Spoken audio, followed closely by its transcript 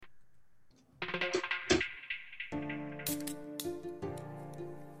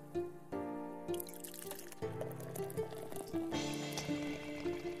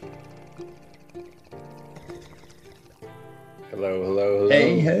Hello, hello, hello.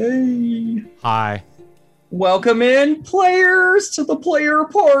 Hey. Hi. Welcome in, players, to the player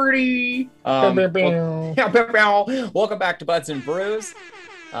party. Welcome back to Buds and Brews.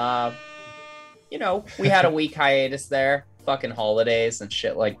 We had a week hiatus there. Fucking holidays and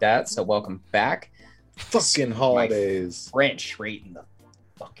shit like that. So welcome back. Fucking holidays. French right in the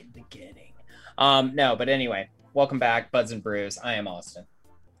fucking beginning. But anyway, welcome back, Buds and Brews. I am Austin.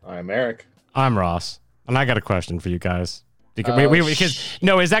 I'm Eric. I'm Ross. And I got a question for you guys. Because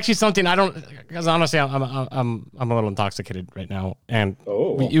it's actually something I don't. Because honestly, I'm a little intoxicated right now, and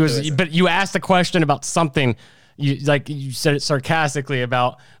But you asked a question about something. You said it sarcastically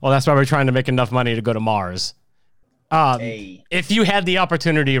about. Well, that's why we're trying to make enough money to go to Mars. If you had the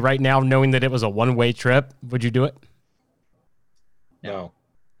opportunity right now, knowing that it was a one-way trip, would you do it? No.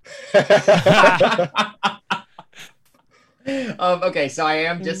 Okay, so I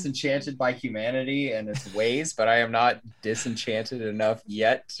am disenchanted by humanity and its ways, but I am not disenchanted enough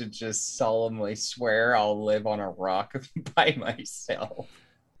yet to just solemnly swear I'll live on a rock by myself.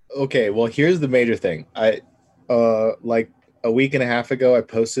 Okay, well, here's the major thing. Like a week and a half ago, I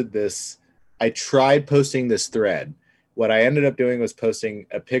posted this. I tried posting this thread. What I ended up doing was posting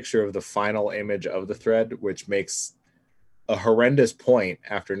a picture of the final image of the thread, which makes a horrendous point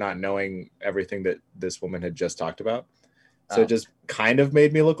after not knowing everything that this woman had just talked about. So it just kind of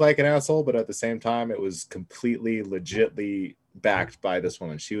made me look like an asshole, but at the same time, it was completely legitly backed by this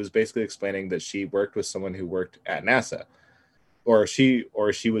woman. She was basically explaining that she worked with someone who worked at NASA, or she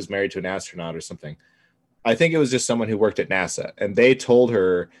was married to an astronaut or something. I think it was just someone who worked at NASA, and they told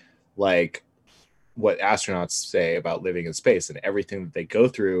her like what astronauts say about living in space and everything that they go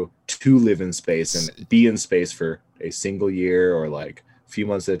through to live in space and be in space for a single year or like a few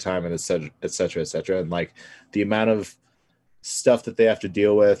months at a time, and et cetera, et cetera, et cetera. And like the amount of stuff that they have to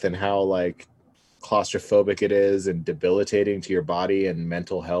deal with and how like claustrophobic it is and debilitating to your body and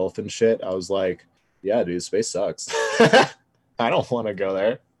mental health and shit. I was like, yeah, dude, space sucks. I don't want to go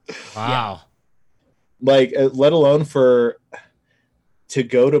there. Wow. Like, let alone to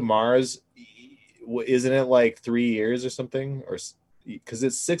go to Mars. Isn't it like 3 years or something? Or because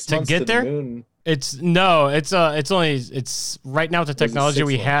it's 6 months to the moon. It's right now with the technology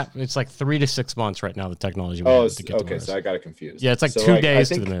we have. It's like 3 to 6 months right now. The technology we have to get to Mars. So I got it confused. Yeah, it's like 2 days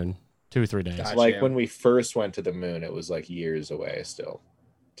to the moon, 2 or 3 days. Gotcha. Like when we first went to the moon, it was like years away still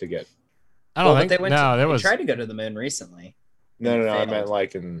to get. I don't think they tried to go to the moon recently. No. I meant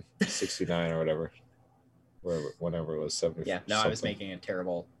like in '69 or whatever, whenever it was 70. Yeah, no, I was making a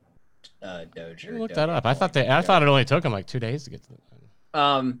terrible Doge. Look that up. I thought it only took them like 2 days to get to the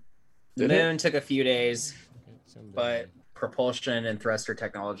moon. The moon took a few days, but propulsion and thruster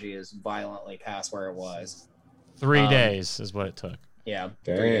technology is violently past where it was. 3 days is what it took. Yeah,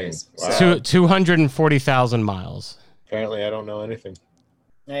 Dang. 3 days. Wow. 240,000 miles. Apparently, I don't know anything.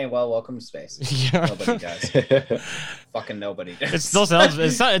 Hey, well, welcome to space. Yeah. Nobody does. Fucking nobody does. It still sounds.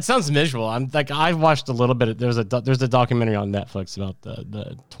 It sounds miserable. I watched a little bit. There's a documentary on Netflix about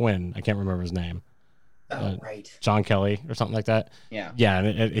the twin. I can't remember his name. Right. John Kelly or something like that. Yeah. Yeah,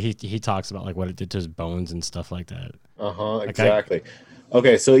 and he talks about like what it did to his bones and stuff like that. Exactly.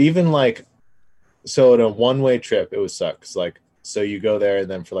 Okay, so even in a one-way trip, it would suck. So you go there, and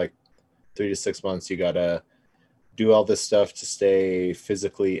then for like 3 to 6 months, you gotta do all this stuff to stay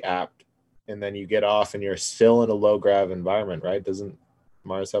physically apt, and then you get off, and you're still in a low-grav environment, right? Doesn't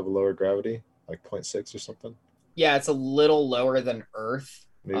Mars have a lower gravity, like 0.6 or something? Yeah, it's a little lower than Earth.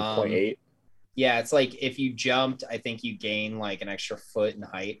 Maybe 0.8. Yeah, it's like if you jumped, I think you gain like an extra foot in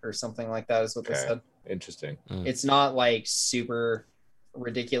height or something like that is what they said. Interesting. It's not like super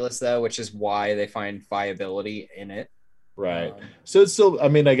ridiculous though, which is why they find viability in it. Right. So it's still, I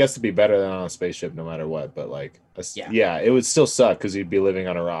mean, I guess it'd be better than on a spaceship no matter what, but like, it would still suck because you'd be living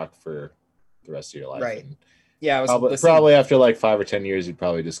on a rock for the rest of your life. Right. Yeah. Probably after like 5 or 10 years, you'd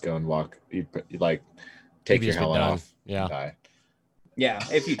probably just go and walk. You'd like take your helmet off. Yeah. And die. Yeah.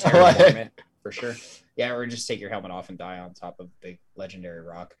 If you terraform it. For sure. Yeah, or just take your helmet off and die on top of a big legendary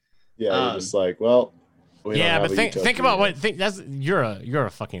rock. Yeah, you're just like, well. Yeah, but think about you're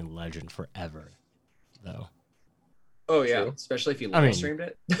a fucking legend forever, though. Oh yeah, true. Especially if you live streamed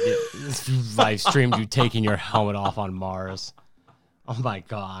it. Live streamed you taking your helmet off on Mars. Oh my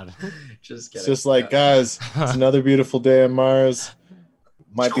god. Just kidding. It's just like, guys, it's another beautiful day on Mars.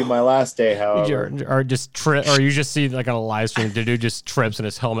 Might be my last day, however. Or just trip, or you just see like on a live stream, the dude just trips and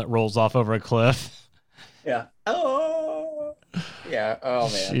his helmet rolls off over a cliff. Yeah. Oh. Yeah. Oh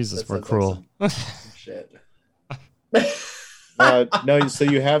man. Jesus, we're cruel. Shit. No. So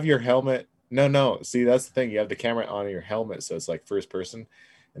you have your helmet. No. See, that's the thing. You have the camera on your helmet, so it's like first person,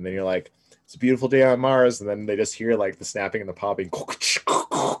 and then you're like, it's a beautiful day on Mars, and then they just hear like the snapping and the popping,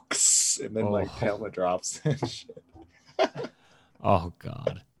 and then like helmet drops. Oh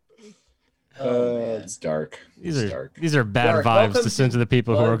God. It's dark. These are bad vibes to send to the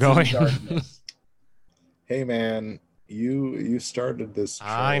people who are going. Hey man, you started this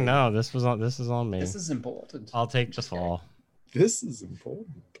train. I know this is on me. This is important. I'll take the fall. This is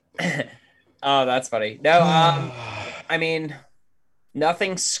important. Oh, that's funny. No, I mean,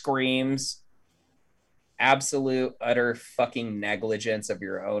 nothing screams absolute utter fucking negligence of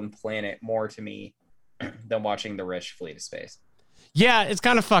your own planet more to me than watching the rich flee to space. Yeah, it's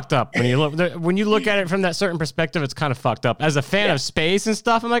kind of fucked up when you look at it from that certain perspective. It's kind of fucked up. As a fan of space and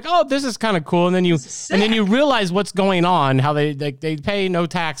stuff, I'm like, oh, this is kind of cool. And then you realize what's going on. How they pay no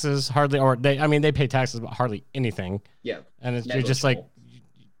taxes hardly, or they pay taxes but hardly anything. Yeah, and you're just like,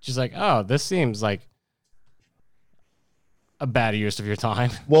 oh, this seems like a bad use of your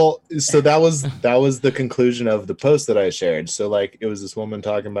time. Well, so that was the conclusion of the post that I shared. So like, it was this woman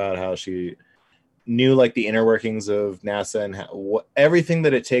talking about how she knew like the inner workings of NASA and everything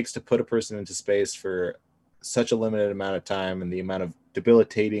that it takes to put a person into space for such a limited amount of time, and the amount of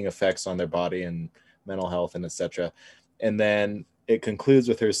debilitating effects on their body and mental health and etc. And then it concludes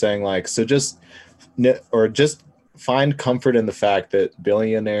with her saying like, so just find comfort in the fact that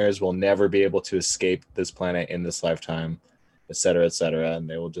billionaires will never be able to escape this planet in this lifetime, etc., etc. And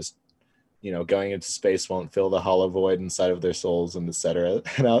they will just, going into space won't fill the hollow void inside of their souls, and etc.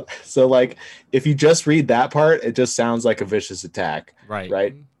 So like, if you just read that part, it just sounds like a vicious attack,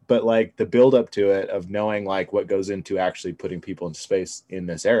 right? But like the build up to it of knowing like what goes into actually putting people into space in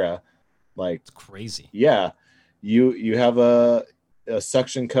this era, like it's crazy. Yeah, you have a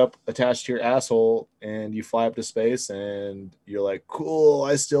suction cup attached to your asshole, and you fly up to space, and you're like, cool,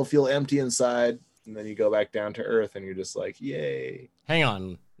 I still feel empty inside, and then you go back down to Earth, and you're just like, yay. Hang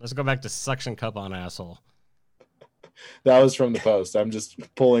on. Let's go back to suction cup on asshole. That was from the post. I'm just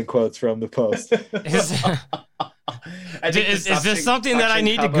pulling quotes from the post. Is this something that I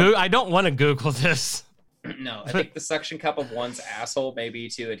need to Google? I don't want to Google this. No, I think the suction cup of one's asshole may be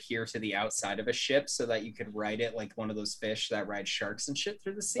to adhere to the outside of a ship so that you could ride it like one of those fish that ride sharks and shit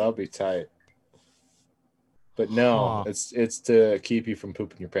through the sea. That'll be tight. But no, it's to keep you from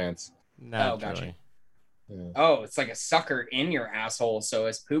pooping your pants. No, gotcha. Yeah. Oh, it's like a sucker in your asshole, so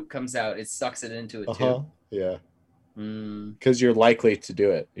as poop comes out, it sucks it into it too. Yeah. Because you're likely to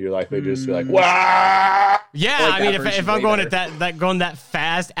do it. You're likely to just be like, "Wow!" Yeah, like, I mean, if I'm going at that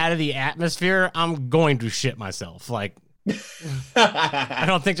fast out of the atmosphere, I'm going to shit myself. Like, I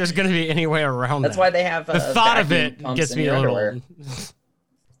don't think there's going to be any way around That's why they have the thought of it gets me a little.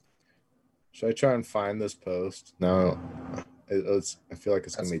 Should I try and find this post? No, I feel like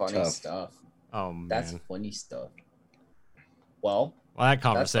it's going to be tough. Stuff. Oh man, that's funny stuff. Well, that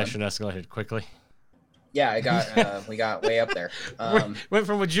conversation escalated quickly. Yeah, we got way up there. Went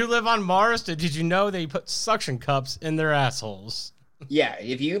from would you live on Mars to did you know they put suction cups in their assholes? Yeah,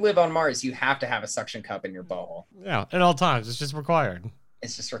 if you live on Mars, you have to have a suction cup in your butthole. Yeah, at all times. It's just required.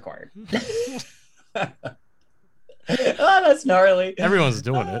 It's just required. Oh, that's gnarly. Everyone's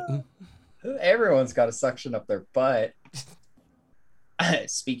doing it. Everyone's got a suction up their butt.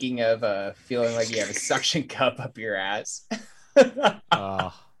 Speaking of feeling like you have a suction cup up your ass.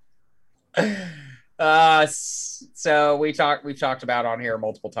 So we've talked about on here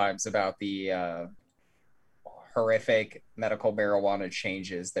multiple times about the horrific medical marijuana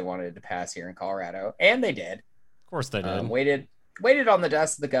changes they wanted to pass here in Colorado, and they did. Of course they did. Waited on the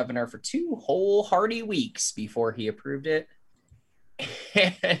desk of the governor for 2 whole hearty weeks before he approved it,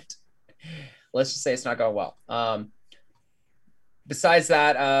 and let's just say it's not going well. Besides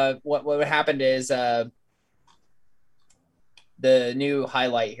that, what happened is the new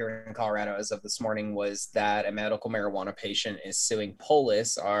highlight here in Colorado as of this morning was that a medical marijuana patient is suing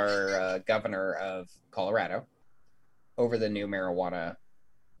Polis, our governor of Colorado, over the new marijuana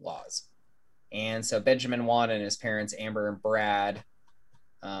laws. And so Benjamin Wan and his parents, Amber and Brad,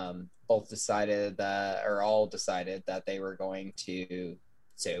 all decided that they were going to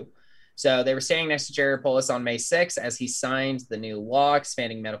sue. So they were standing next to Jared Polis on May 6th as he signed the new law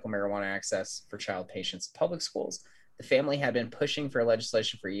expanding medical marijuana access for child patients in public schools. The family had been pushing for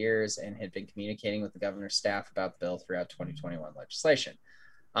legislation for years and had been communicating with the governor's staff about the bill throughout 2021 legislation.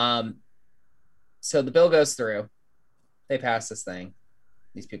 So the bill goes through. They pass this thing.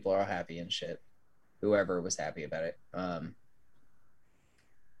 These people are all happy and shit. Whoever was happy about it.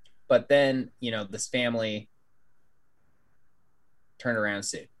 But then, this family turned around and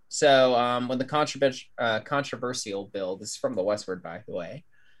sued. So when the controversial bill, this is from the Westward, by the way,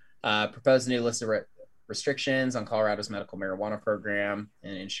 proposed a new list of restrictions on Colorado's medical marijuana program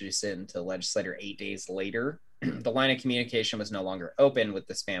and introduced it into the legislature 8 days later. The line of communication was no longer open with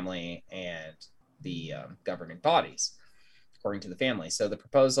this family and the governing bodies, according to the family. So the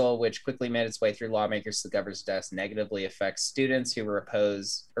proposal, which quickly made its way through lawmakers to the governor's desk, negatively affects students who were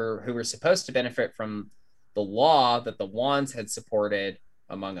opposed or who were supposed to benefit from the law that the Wands had supported,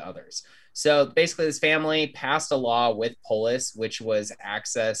 among others. So basically, this family passed a law with Polis, which was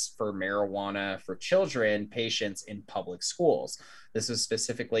access for marijuana for children, patients in public schools. This was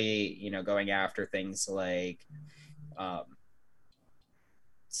specifically, going after things like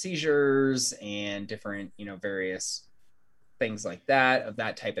seizures and different, various things like that of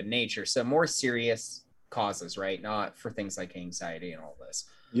that type of nature. So more serious causes, right? Not for things like anxiety and all this.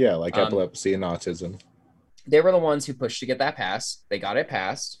 Yeah, like epilepsy and autism. They were the ones who pushed to get that passed. They got it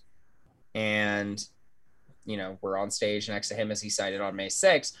passed. And, we're on stage next to him as he cited on May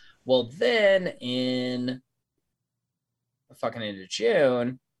 6th. Well, then into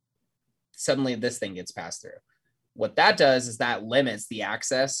June, suddenly this thing gets passed through. What that does is that limits the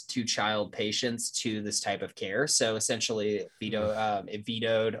access to child patients to this type of care. So essentially, it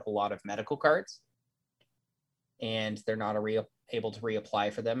vetoed a lot of medical cards, and they're not able to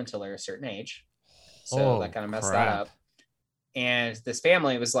reapply for them until they're a certain age. So that kind of messed that up. And this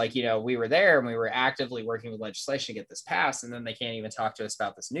family was like, we were there and we were actively working with legislation to get this passed. And then they can't even talk to us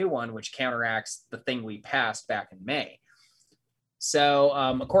about this new one, which counteracts the thing we passed back in May. So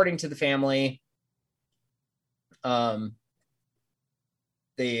according to the family, and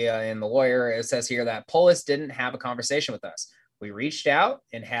the lawyer, it says here that Polis didn't have a conversation with us. We reached out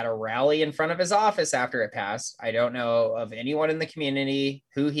and had a rally in front of his office after it passed. I don't know of anyone in the community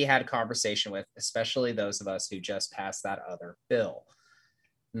who he had a conversation with, especially those of us who just passed that other bill.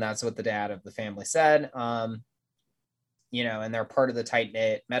 And that's what the dad of the family said. And they're part of the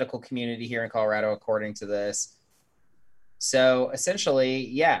tight-knit medical community here in Colorado, according to this. So essentially,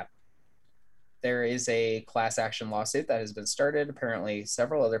 yeah, there is a class action lawsuit that has been started. Apparently,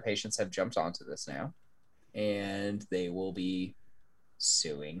 several other patients have jumped onto this now, and they will be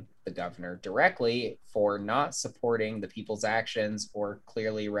suing the governor directly for not supporting the people's actions or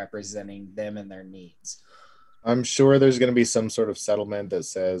clearly representing them and their needs. I'm sure there's going to be some sort of settlement that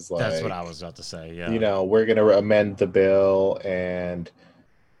says, like, that's what I was about to say. Yeah. We're going to amend the bill and,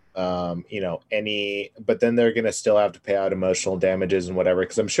 but then they're going to still have to pay out emotional damages and whatever.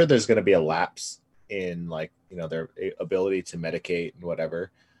 Cause I'm sure there's going to be a lapse in their ability to medicate and whatever.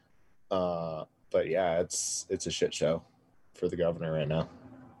 But yeah, it's a shit show for the governor right now.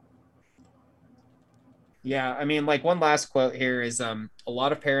 Yeah, I mean, one last quote here is a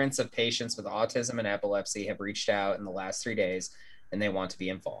lot of parents of patients with autism and epilepsy have reached out in the last 3 days and they want to be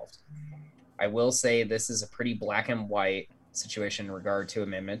involved. I will say this is a pretty black and white situation in regard to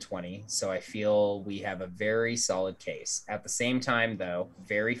Amendment 20, so I feel we have a very solid case. At the same time, though,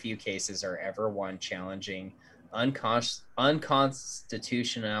 very few cases are ever won challenging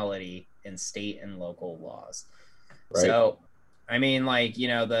unconstitutionality in state and local laws. Right. So, I mean,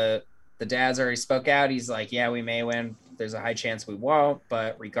 the dad's already spoke out. He's like, yeah, we may win. There's a high chance we won't.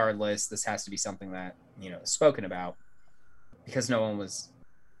 But regardless, this has to be something that, is spoken about because no one was.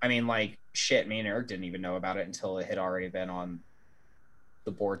 I mean, shit, me and Eric didn't even know about it until it had already been on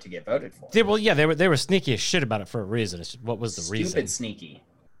the board to get voted for. They were sneaky as shit about it for a reason. What was the reason? Stupid sneaky.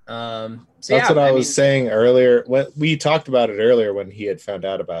 That's what I was saying earlier. When we talked about it earlier when he had found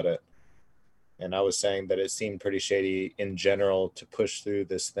out about it. And I was saying that it seemed pretty shady in general to push through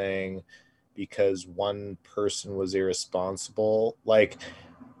this thing because one person was irresponsible.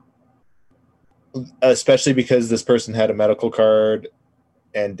 Especially because this person had a medical card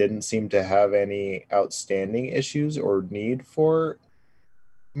and didn't seem to have any outstanding issues or need for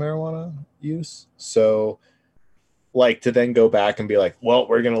marijuana use. So, to then go back and be like, well,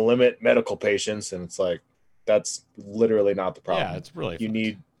 we're going to limit medical patients. And it's like, that's literally not the problem. Yeah, it's really you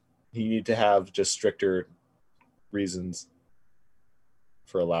need to have just stricter reasons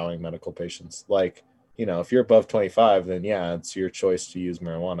for allowing medical patients. If you're above 25, then yeah, it's your choice to use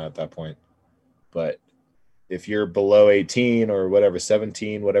marijuana at that point. But if you're below 18 or whatever,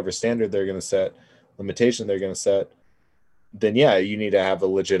 17, whatever standard they're going to set, limitation they're going to set, then yeah, you need to have a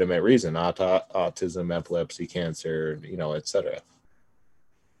legitimate reason. Autism, epilepsy, cancer, etc.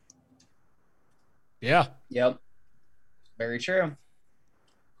 Yeah. Yep. Very true.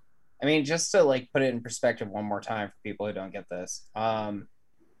 I mean, just to put it in perspective one more time for people who don't get this,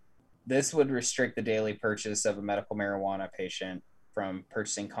 this would restrict the daily purchase of a medical marijuana patient from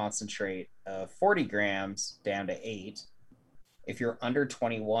purchasing concentrate of 40 grams down to 8. If you're under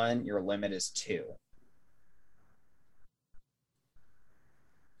 21, your limit is 2.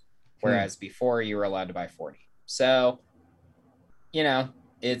 whereas before you were allowed to buy 40. So, you know,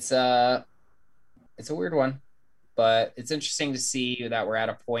 it's a weird one, but it's interesting to see that we're at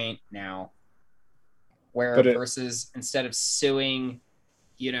a point now where versus instead of suing,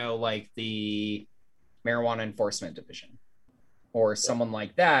 you know, like the marijuana enforcement division or someone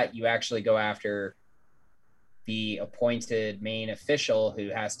like that, you actually go after the appointed main official who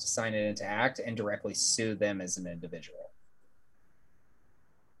has to sign it into act and directly sue them as an individual.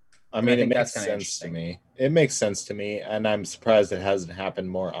 I mean, it makes sense to me. It makes sense to me, and I'm surprised it hasn't happened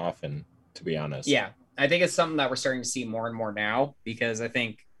more often, to be honest. Yeah, I think it's something that we're starting to see more and more now, because I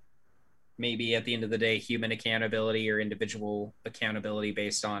think maybe at the end of the day, human accountability or individual accountability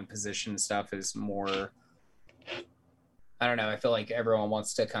based on position stuff is more, I don't know. I feel like everyone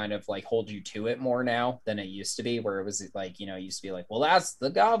wants to kind of like hold you to it more now than it used to be, where it was like, you know, it used to be like, well, that's the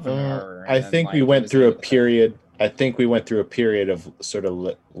governor. I think we went through a period. I think we went through a period of sort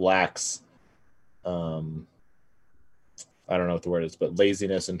of lax, I don't know what the word is, but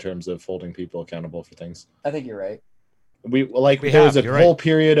laziness in terms of holding people accountable for things. I think you're right. There was a whole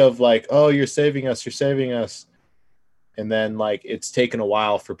period of like, oh, you're saving us. And then like it's taken a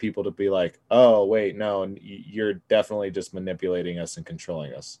while for people to be like, oh, wait, no, and you're definitely just manipulating us and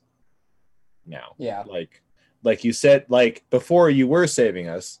controlling us now. Yeah. Like you said, like before you were saving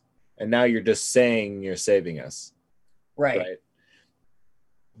us, and now you're just saying you're saving us. Right.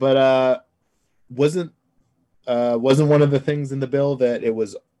 But wasn't one of the things in the bill that it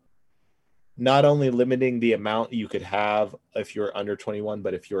was not only limiting the amount you could have if you're under 21,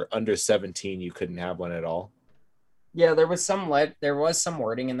 but if you're under 17, you couldn't have one at all? Yeah, there was some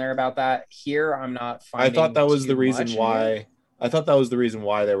wording in there about that. Here, I'm not finding. I thought that was the reason why. I thought that was the reason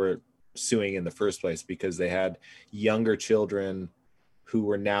why they were suing in the first place, because they had younger children who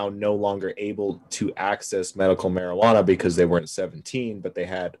were now no longer able to access medical marijuana because they weren't 17, but they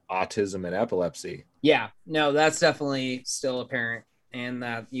had autism and epilepsy. Yeah, no, that's definitely still apparent, and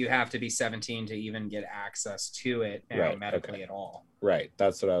that you have to be 17 to even get access to it medically at all. Right,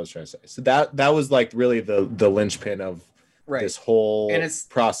 that's what I was trying to say. So that was like really the linchpin of this whole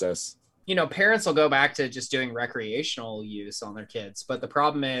process. You know, parents will go back to just doing recreational use on their kids, but the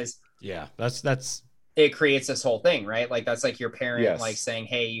problem is, that's it creates this whole thing, right? Like that's like your parent like saying,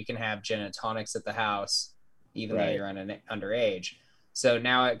 "Hey, you can have gin and tonics at the house, even though you're underage." So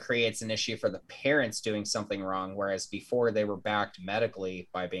now it creates an issue for the parents doing something wrong, whereas before they were backed medically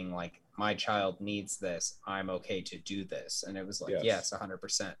by being like, my child needs this, I'm okay to do this. And it was like, yes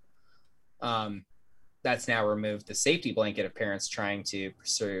 100%. That's now removed the safety blanket of parents trying to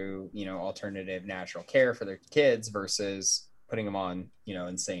pursue, you know, alternative natural care for their kids versus putting them on, you know,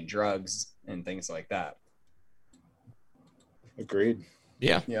 insane drugs and things like that. Agreed.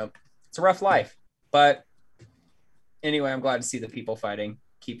 Yeah. Yep. It's a rough life, but anyway, I'm glad to see the people fighting.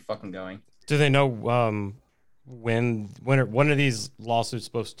 Keep fucking going. Do they know when are these lawsuits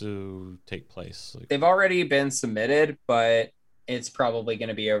supposed to take place? They've already been submitted, but it's probably going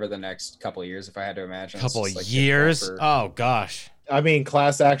to be over the next couple of years, if I had to imagine. Couple of years? Oh gosh. I mean,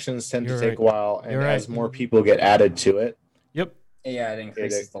 class actions tend to take a while, and as more people get added to it. Yep. Yeah, it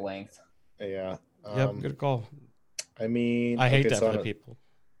increases the length. Yeah. Yep. Good call. I mean, I hate that for the people.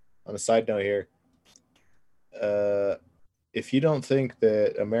 On a side note here, if you don't think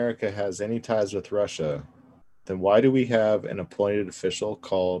that America has any ties with Russia, then why do we have an appointed official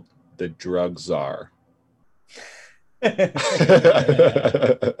called the drug czar? No,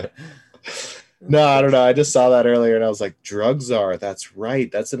 I don't know. I just saw that earlier and I was like, drug czar. That's right.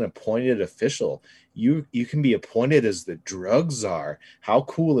 That's an appointed official. You can be appointed as the drug czar. How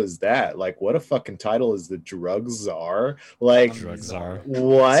cool is that? Like, what a fucking title is the drug czar? Like, drug czar.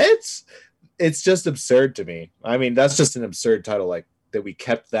 What? It's just absurd to me. I mean, that's just an absurd title, like that we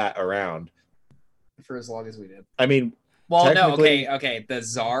kept that around for as long as we did. I mean, well, no, okay. The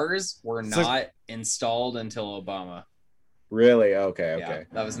czars were not installed until Obama. Really? Okay. Yeah,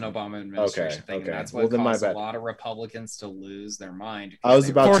 that was an Obama administration thing. And that's what caused a lot of Republicans to lose their mind. I was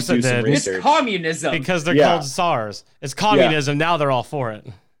about to do some research. It's communism. Because they're called czars. It's communism. Now they're all for it.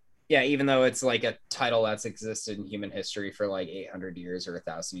 Yeah, even though it's like a title that's existed in human history for like 800 years or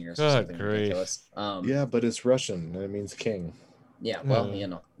 1,000 years or something ridiculous. Yeah, but it's Russian. And it means king. Yeah, well, you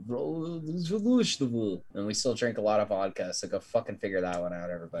know. And we still drink a lot of vodka, so go fucking figure that one out,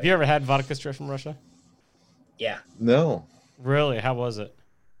 everybody. Have you ever had vodka straight from Russia? Yeah. No. Really? How was it?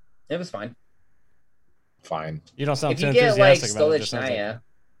 It was fine. Fine. You don't sound too enthusiastic about it. Stolichnaya,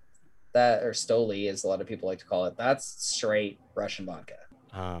 that, or Stoli, as a lot of people like to call it, that's straight Russian vodka.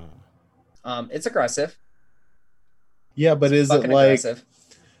 It's aggressive. Yeah, but is it like aggressive.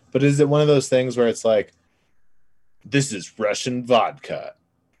 But is it one of those things where it's like, this is Russian vodka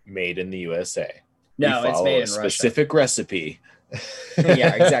made in the USA. No, it's made in specific recipe.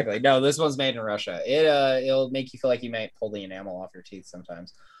 Yeah, exactly. No, this one's made in Russia. It'll make you feel like you might pull the enamel off your teeth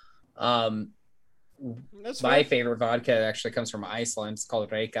sometimes. My favorite vodka actually comes from Iceland. It's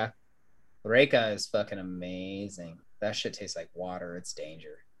called Reka. Reka is fucking amazing. That shit tastes like water. It's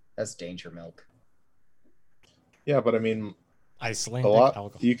danger. That's danger milk. Yeah, but I mean, Icelandic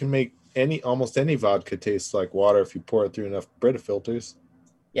alcohol. You can make almost any vodka taste like water if you pour it through enough Brita filters.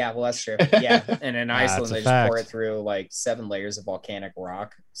 Yeah, well, that's true. Yeah, and in Iceland they just pour it through like 7 layers of volcanic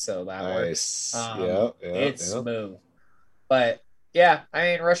rock, so that works. It's smooth. But yeah, I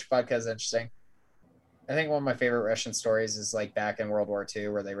mean, Russian vodka is interesting. I think one of my favorite Russian stories is like back in World War II,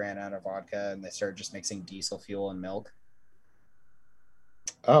 where they ran out of vodka and they started just mixing diesel fuel and milk.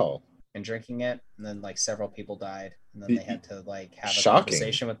 Oh. And drinking it, and then like several people died, and then they had to like have a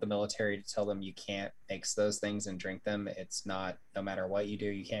conversation with the military to tell them you can't mix those things and drink them. It's not, no matter what you do,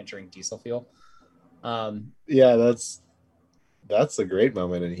 you can't drink diesel fuel. Yeah, that's a great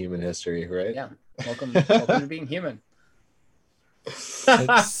moment in human history, right? Yeah, welcome to being human. It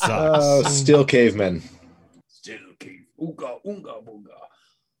sucks. Oh, still cavemen. Still cave. Ooga oonga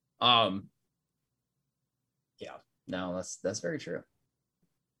booga. Yeah, no, that's very true.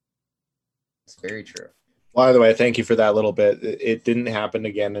 It's very true. By the way, thank you for that little bit. It didn't happen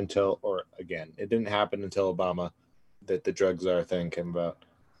until Obama that the drug czar thing came about.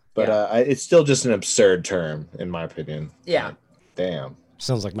 But it's still just an absurd term, in my opinion. Yeah. Like, damn.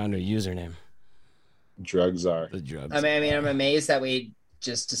 Sounds like my new username. Drug czar. The drugs. I mean, I'm amazed that we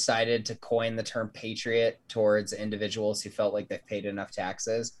just decided to coin the term patriot towards individuals who felt like they've paid enough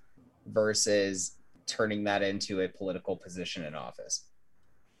taxes versus turning that into a political position in office.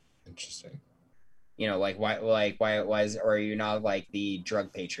 Interesting. You know, like why is, or are you not like the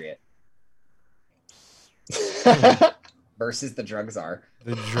drug patriot versus the drug czar?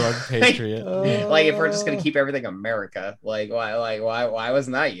 The drug patriot. Like if we're just gonna keep everything America, like why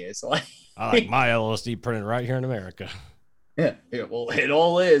wasn't that used? Like I like my LSD printed right here in America. Yeah, well, it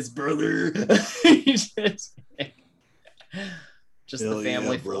all is, brother. just the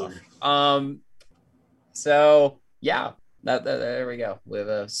family fluff. So yeah. There we go. We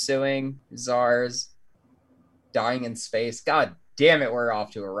have suing czars, dying in space. God damn it, we're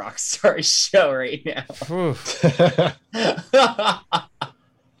off to a rock star show right now.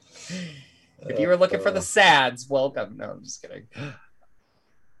 If you were looking for the sads, welcome. No, I'm just kidding.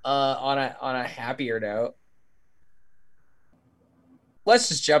 On a happier note, let's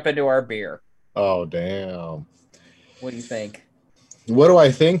just jump into our beer. Oh damn! What do you think? What do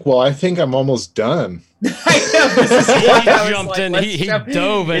I think? Well, I think I'm almost done. I know. He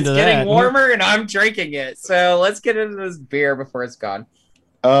dove into that. It's getting warmer and I'm drinking it. So let's get into this beer before it's gone.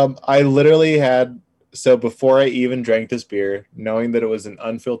 I literally had, so before I even drank this beer, knowing that it was an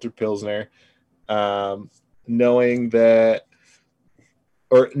unfiltered Pilsner, knowing that,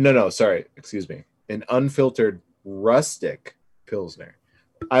 an unfiltered rustic Pilsner.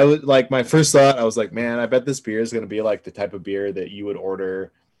 I was like, my first thought, I was like, man, I bet this beer is going to be like the type of beer that you would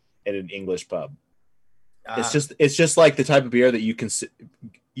order at an English pub. It's just like the type of beer that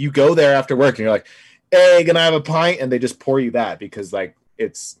you go there after work and you're like, hey, gonna have a pint, and they just pour you that because like you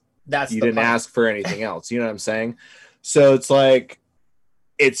didn't ask for anything else. You know what I'm saying? So it's like,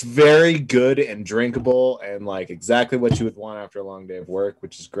 it's very good and drinkable and like exactly what you would want after a long day of work,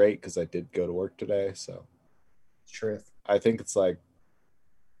 which is great because I did go to work today. So truth. I think it's like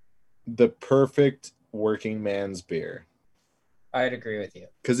the perfect working man's beer. I'd agree with you.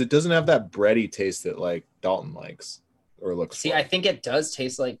 Because it doesn't have that bready taste that like Dalton likes or looks for. I think it does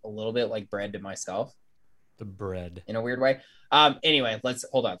taste like a little bit like bread to myself. The bread. In a weird way. Anyway, let's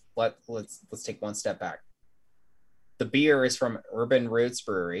hold on. Let's take one step back. The beer is from Urban Roots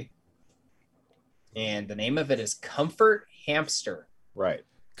Brewery. And the name of it is Comfort Hamster. Right.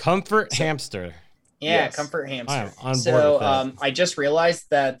 Comfort Hamster. Yeah, yes. Comfort Hamster. I'm on board with that. I just realized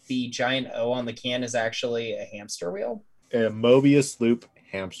that the giant O on the can is actually a hamster wheel. A Mobius loop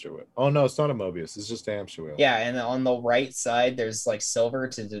hamster wheel. Oh no, it's not a Mobius. It's just a hamster wheel. Yeah, and on the right side, there's like silver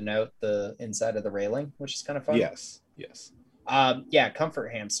to denote the inside of the railing, which is kind of fun. Yes. Yeah,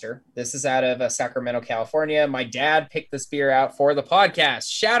 Comfort Hamster. This is out of Sacramento, California. My dad picked this beer out for the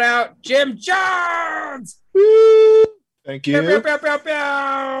podcast. Shout out Jim Jones! Woo! Thank you. Pew, pew, pew,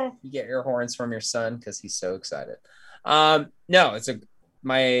 pew. You get air horns from your son because he's so excited. No, it's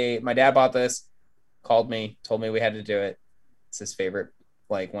my dad bought this, called me, told me we had to do it. It's his favorite,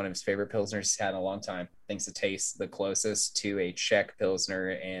 like one of his favorite Pilsners he's had in a long time. Thinks it tastes the closest to a Czech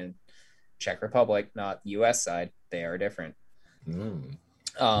Pilsner and Czech Republic, not US side. They are different.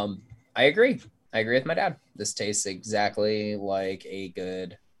 I agree with my dad. This tastes exactly like a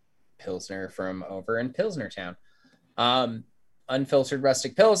good Pilsner from over in Pilsner Town. Unfiltered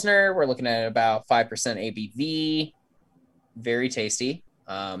rustic Pilsner. We're looking at about 5% ABV. Very tasty.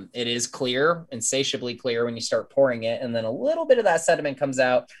 It is clear, insatiably clear when you start pouring it, and then a little bit of that sediment comes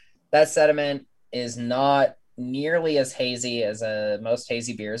out. That sediment is not nearly as hazy as most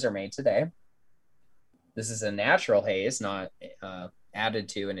hazy beers are made today. This is a natural haze, not added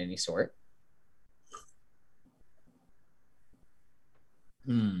to in any sort.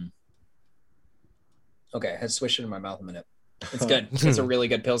 Okay, I had to swish it in my mouth a minute. It's good. It's a really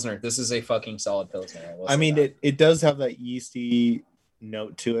good Pilsner. This is a fucking solid Pilsner. I mean, it does have that yeasty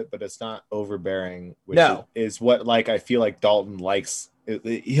note to it, but it's not overbearing, which is what like I feel like Dalton likes.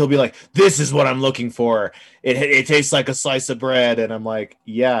 He'll be like, this is what I'm looking for. It tastes like a slice of bread, and I'm like,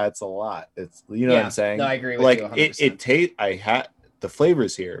 yeah, it's a lot. It's what I'm saying. No, I agree with you 100%. I had the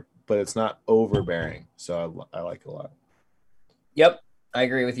flavors here, but it's not overbearing, so I like it a lot. Yep, I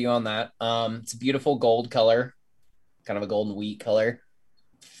agree with you on that. It's a beautiful gold color, kind of a golden wheat color.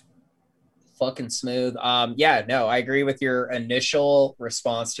 Fucking smooth. I agree with your initial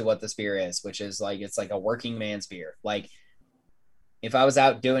response to what this beer is, which is like it's like a working man's beer. Like if I was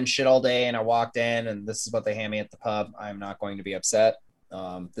out doing shit all day and I walked in and this is what they hand me at the pub, I'm not going to be upset.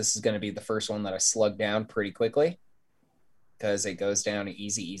 This is going to be the first one that I slug down pretty quickly because it goes down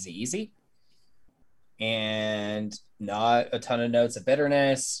easy. And not a ton of notes of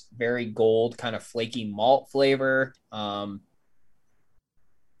bitterness, very gold, kind of flaky malt flavor. Have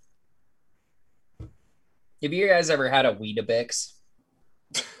you guys ever had a Weetabix?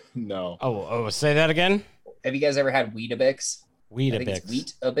 No. Oh, say that again? Have you guys ever had Weetabix?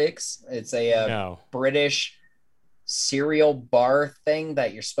 Weetabix. It's a British cereal bar thing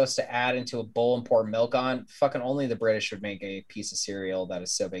that you're supposed to add into a bowl and pour milk on. Fucking only the British would make a piece of cereal that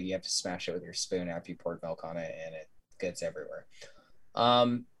is so big you have to smash it with your spoon after you poured milk on it, and it gets everywhere.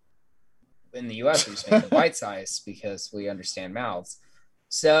 In the US, we just make the bite size because we understand mouths.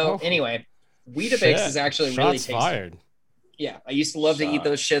 So anyway, Weetabix is actually really tasty. Fired. Yeah, I used to love to eat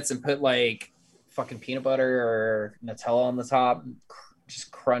those shits and put like fucking peanut butter or Nutella on the top,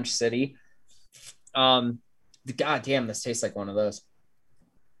 just crunch city. God damn, this tastes like one of those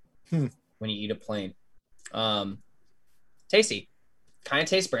when you eat it plain. Tasty, kind of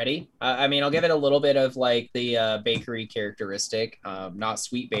tastes bready. I mean, I'll give it a little bit of like the bakery characteristic, not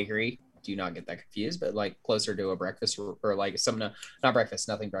sweet bakery. Do not get that confused, but like closer to a breakfast or like not breakfast,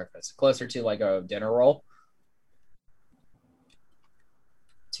 nothing breakfast, closer to like a dinner roll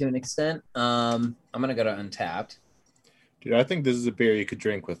to an extent. I'm gonna go to Untapped. Dude, I think this is a beer you could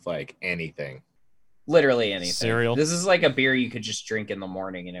drink with like anything. Literally anything. Cereal. This is like a beer you could just drink in the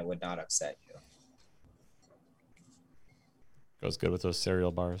morning and it would not upset you. Goes good with those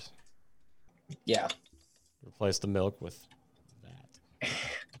cereal bars. Yeah. Replace the milk with that.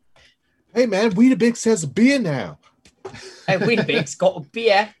 Hey man, Weetabix has a beer now. Hey, Weetabix got a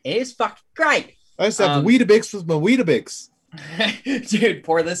beer. It's fucking great. I just have Weetabix with my Weetabix. Dude,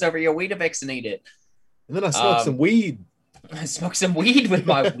 pour this over your Weetabix and eat it. And then I smoke some weed. I smoke some weed with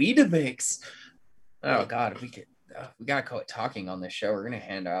my Weetabix. Oh God, we gotta quit talking on this show. We're gonna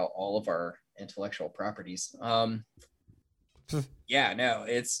hand out all of our intellectual properties. Yeah, no,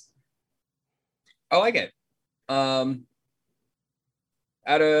 I like it.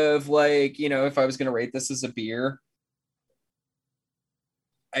 Out of like, if I was gonna rate this as a beer,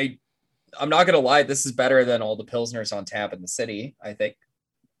 I'm not gonna lie, this is better than all the Pilsners on tap in the city, I think.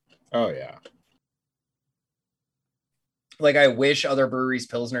 Oh yeah. Like, I wish other breweries'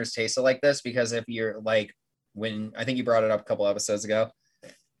 Pilsners tasted like this, because if you're like, when I think you brought it up a couple episodes ago,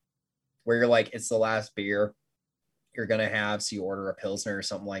 where you're like, it's the last beer you're going to have, so you order a Pilsner or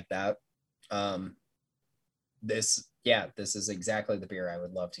something like that. This is exactly the beer I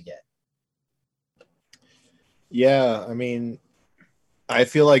would love to get. Yeah, I mean, I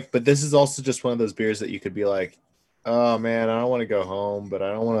feel like, but this is also just one of those beers that you could be like, oh man, I don't want to go home, but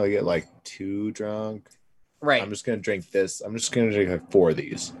I don't want to get like too drunk. Right. I'm just going to drink this. I'm just going to drink like 4 of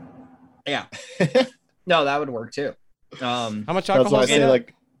these. Yeah. No, that would work too. How much alcohol? That's why I say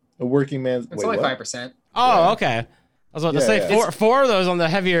like a working man's. It's only 5%. Oh, yeah. Okay. I was about to say four of those on the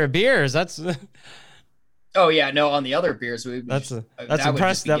heavier beers. That's. Oh yeah, no. On the other beers, that's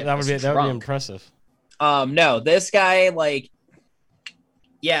impressive. That would be impressive. No, this guy like.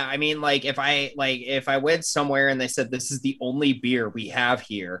 Yeah, I mean, like if I went somewhere and they said this is the only beer we have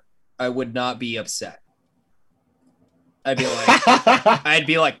here, I would not be upset. I'd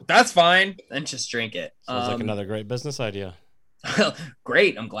be like, that's fine, and just drink it. Sounds like another great business idea.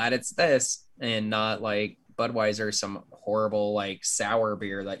 Great, I'm glad it's this and not like Budweiser some horrible like sour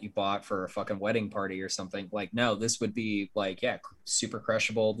beer that you bought for a fucking wedding party or something. Like, no, this would be like, yeah, super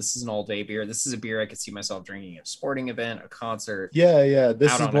crushable. This is an all day beer. This is a beer I could see myself drinking at a sporting event, a concert. Yeah.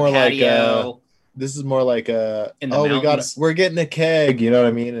 This is more like we're getting a keg, you know what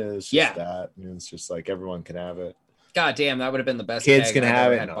I mean? And it's just that. And it's just like everyone can have it. God damn, that would have been the best. Kids can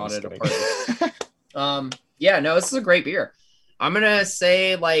have it. No, bought at a party. Yeah, no, this is a great beer. I'm gonna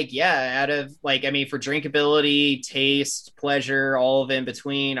say like, yeah, out of like, I mean, for drinkability, taste, pleasure, all of in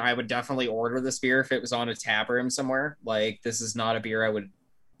between, I would definitely order this beer if it was on a tap room somewhere. Like, this is not a beer I would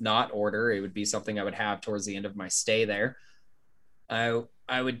not order. It would be something I would have towards the end of my stay there. I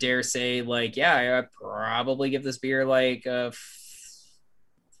would dare say like, yeah, I'd probably give this beer like a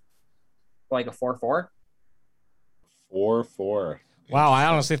 4.4. 4.4. Wow, I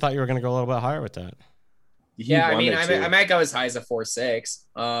honestly thought you were gonna go a little bit higher with that. Yeah, I mean, I might go as high as a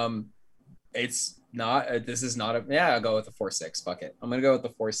 4.6. It's not. This is not a. Yeah, I'll go with a 4.6. Fuck it. I'm gonna go with the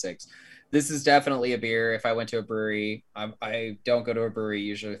 4.6. This is definitely a beer. If I went to a brewery, I don't go to a brewery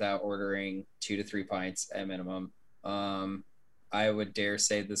usually without ordering 2 to 3 pints at minimum. I would dare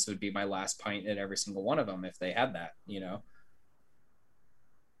say this would be my last pint at every single one of them if they had that. You know.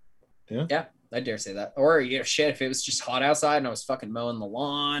 Yeah. I dare say that. Or, shit, if it was just hot outside and I was fucking mowing the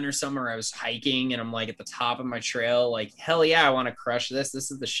lawn or something, or I was hiking and I'm like at the top of my trail, like, hell yeah, I want to crush this.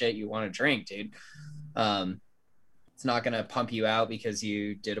 This is the shit you want to drink, dude. It's not going to pump you out because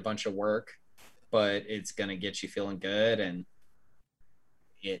you did a bunch of work, but it's going to get you feeling good. And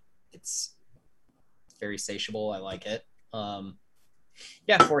it's very satiable. I like it.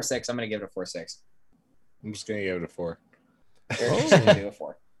 Yeah, 4.6. I'm going to give it a 4.6. I'm just going to give it a 4. I'm just going to do a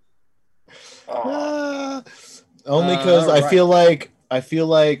 4. Only because I feel like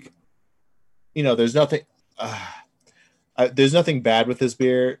there's nothing bad with this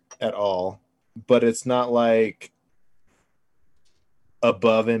beer at all, but it's not like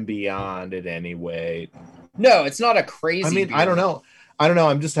above and beyond in any way. No, it's not a crazy. I mean, beer. I don't know.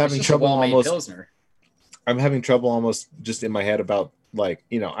 I'm just having trouble almost. Pilsner. I'm having trouble almost just in my head about like,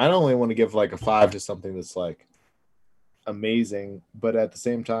 I don't only want to give like a 5 to something that's like amazing, but at the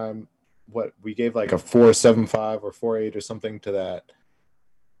same time, what we gave like a 4.75 or 4.8 or something to that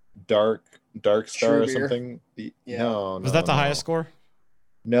dark star or something. Yeah. No, was that the highest score?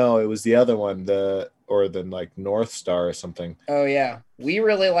 No, it was the other one, the like North Star or something. Oh yeah, we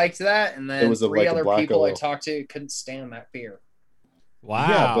really liked that, and then it was 3 other people I talked to couldn't stand that beer. Wow.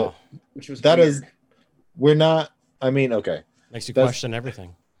 Yeah, but which was that weird. is, we're not. I mean, okay, makes you question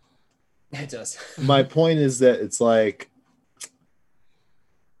everything. It does. My point is that it's like,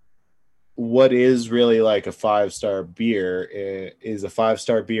 what is really like a 5-star beer? Is a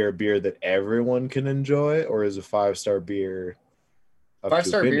 5-star beer a beer that everyone can enjoy, or is a 5-star beer?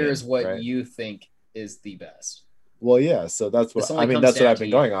 5-star beer is what you think is the best. Well, yeah. So that's what that's what I've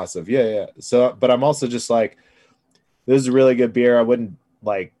been going off of. Yeah. So, but I'm also just like, this is a really good beer. I wouldn't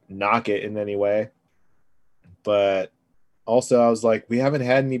like knock it in any way, but also I was like, we haven't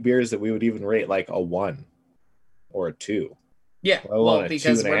had any beers that we would even rate like a 1 or a 2. Yeah, well,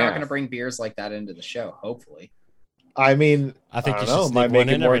 because we're not going to bring beers like that into the show, hopefully. I mean, I think you should might make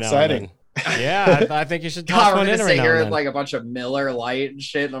it more exciting. Yeah, I think you should toss one in every now and then. Like a bunch of Miller Lite and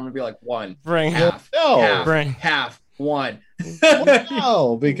shit, and I'm going to be like, 1. Bring half, half, 1.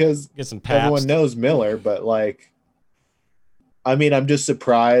 No, because get some everyone knows Miller, but like, I mean, I'm just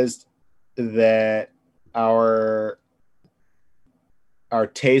surprised that our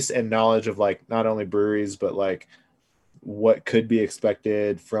taste and knowledge of like not only breweries, but like what could be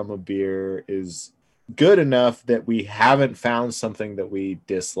expected from a beer is good enough that we haven't found something that we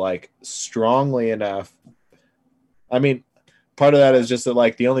dislike strongly enough. I mean, part of that is just that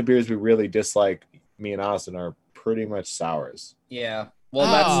like the only beers we really dislike, me and Austin, are pretty much sours. Yeah. Well,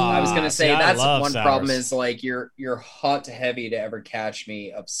 I was gonna say that's one sours. Problem is like you're hot to heavy to ever catch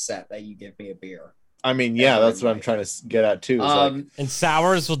me upset that you give me a beer. I mean, yeah, that's what I'm trying to get at too. And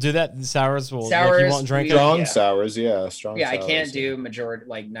sours will do that. Sours will like you won't drink strong sours, yeah, strong. Yeah, sours, I can't do majority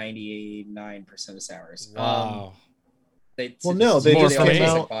like 99% of sours. Wow. They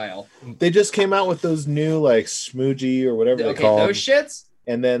just came out with those new like smoothie or whatever they call those shits.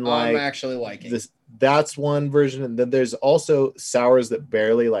 And then like I'm actually liking this. That's one version, and then there's also sours that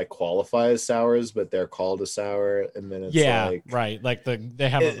barely like qualify as sours, but they're called a sour. And then it's right, like they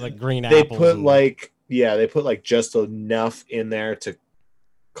have like green apples. They put like just enough in there to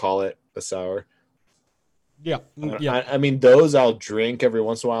call it a sour. Yeah, I mean, those I'll drink every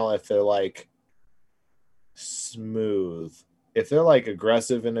once in a while if they're like smooth. If they're like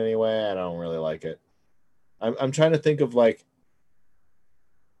aggressive in any way, I don't really like it. I'm trying to think of like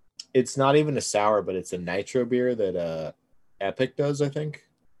it's not even a sour, but it's a nitro beer that Epic does, I think,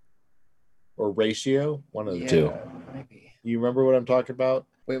 or Ratio, one of the two. Maybe. You remember what I'm talking about?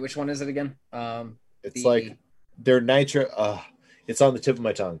 Wait, which one is it again? It's like they're nitro. It's on the tip of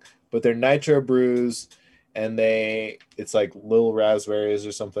my tongue, but they're nitro brews, and it's like little raspberries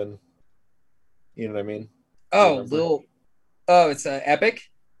or something. You know what I mean? It's Epic.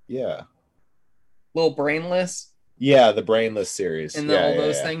 Yeah. Little Brainless. Yeah, the Brainless series. And all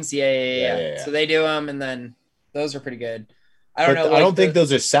those things. Yeah. So they do them, and then those are pretty good. I don't know. I don't think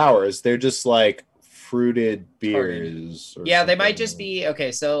those are sours. They're just like fruited beers. Yeah, they might just be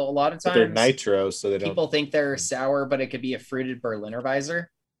okay. So a lot of times they're nitro, so they people think they're sour, but it could be a fruited Berliner Weisser.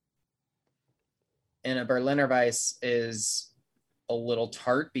 And a Berliner Weiss is a little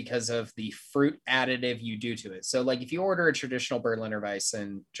tart because of the fruit additive you do to it. So like if you order a traditional Berliner Weiss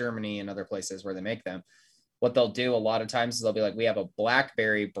in Germany and other places where they make them, what they'll do a lot of times is they'll be like, we have a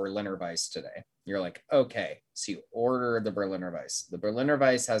blackberry Berliner Weiss today. You're like, okay. So you order the Berliner Weiss. The Berliner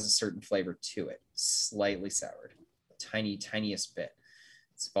Weiss has a certain flavor to it, slightly soured, tiniest bit.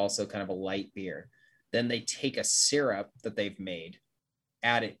 It's also kind of a light beer. Then they take a syrup that they've made,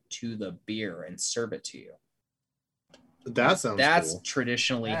 add it to the beer, and serve it to you. That's cool.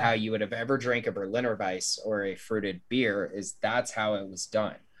 Traditionally how you would have ever drank a Berliner Weiss or a fruited beer. That's how it was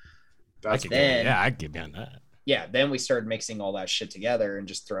done. I'd give you on that. Yeah, then we started mixing all that shit together and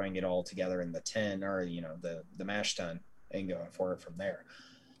just throwing it all together in the tin or the mash tun and going for it from there.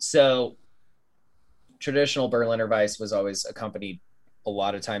 So traditional Berliner Weiss was always accompanied a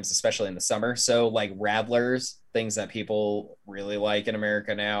lot of times, especially in the summer. So like Radlers, things that people really like in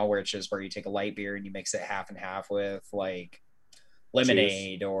America now, which is where you take a light beer and you mix it half and half with like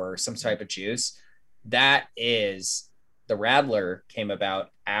lemonade or some type of juice. That is, the Radler came about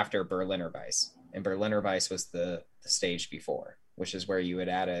after Berliner Weiss, and Berliner Weiss was the stage before, which is where you would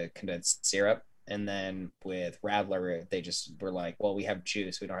add a condensed syrup. And then with Radler, they just were like, well, we have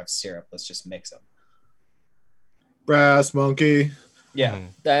juice, we don't have syrup, let's just mix them. Brass Monkey. Yeah,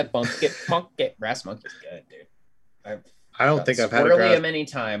 that Brass Monkey's good, dude. I don't think I've had a many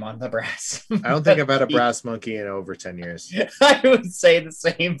time on the brass. I don't think I've had a Brass Monkey in over 10 years. I would say the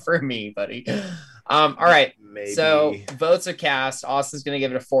same for me, buddy. All right. Maybe. So votes are cast. Austin's going to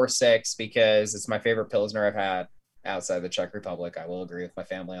give it a 4-6 because it's my favorite Pilsner I've had outside the Czech Republic. I will agree with my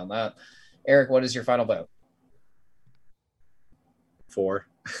family on that. Eric, what is your final vote? 4.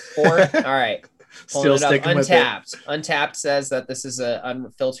 4? All right. Still sticking with Untapped. Untapped says that this is an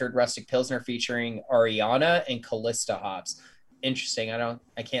unfiltered rustic Pilsner featuring Ariana and Callista hops. Interesting. I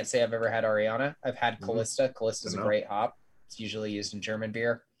can't say I've ever had Ariana. I've had Callista. Callista's a great hop. It's usually used in German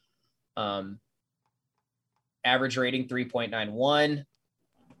beer. Average rating 3.91.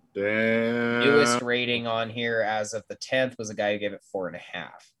 Damn. Newest rating on here as of the 10th was a guy who gave it 4.5.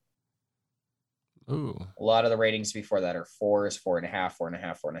 Ooh. A lot of the ratings before that are 4s, 4.5,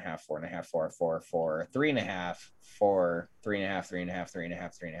 4.5, 4.5, 4.5, 4, 4, 4, 3.5, 4, 3.5, 3.5,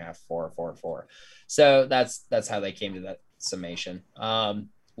 3.5, 3.5, 4, 4, 4. So that's how they came to that summation. A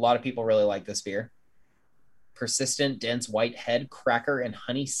lot of people really like this beer. Persistent, dense white head cracker and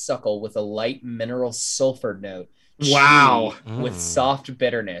honeysuckle with a light mineral sulfur note. Wow. With soft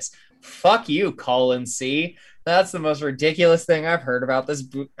bitterness. Fuck you, Colin C. That's the most ridiculous thing I've heard about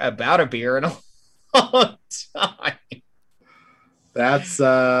a beer in a long time. That's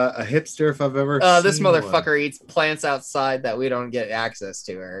a hipster if I've ever seen this motherfucker eats plants outside that we don't get access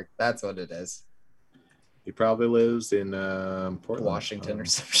to, Eric. That's what it is. He probably lives in Portland, Washington, or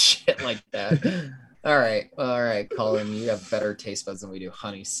some shit like that. All right, Colin, you have better taste buds than we do.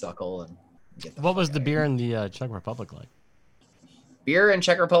 Honeysuckle and what was the beer in the Czech Republic like? Beer in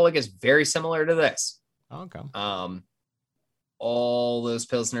Czech Republic is very similar to this. Oh, okay. All those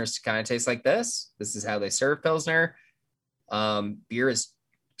Pilsners kind of taste like this. This is how they serve Pilsner. Beer is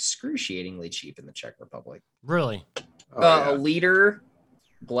excruciatingly cheap in the Czech Republic. Really? A liter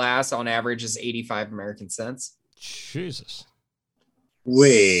glass on average is 85 American cents. Jesus.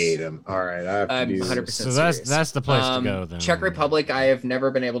 Wait, all right. I have to I'm do 100% this. So that's the place to go then. Czech Republic, I have never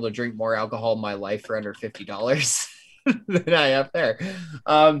been able to drink more alcohol in my life for under $50 than I have there.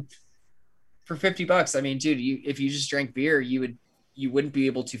 For $50, I mean, dude, if you just drank beer, you wouldn't be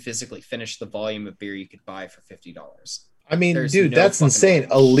able to physically finish the volume of beer you could buy for $50. I mean, dude, that's insane.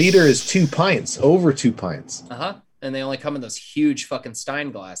 A liter is 2 pints, over 2 pints. And they only come in those huge fucking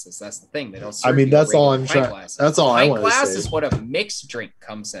Stein glasses. That's the thing. They don't. I mean, that's all I'm trying. That's all I want to say. Glass is what a mixed drink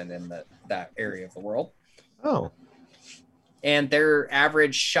comes in that area of the world. Oh. And their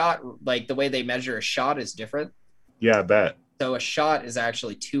average shot, like the way they measure a shot, is different. Yeah, I bet. So a shot is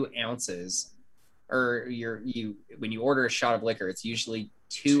actually 2 ounces, or when you order a shot of liquor, it's usually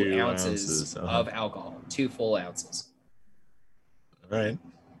 2 ounces of alcohol, 2 full ounces. All right.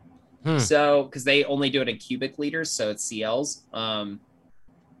 So, because they only do it in cubic liters, so it's CLs,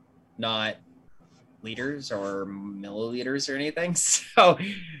 not liters or milliliters or anything. So,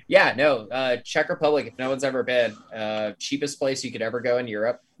 yeah, no, Czech Republic, if no one's ever been, cheapest place you could ever go in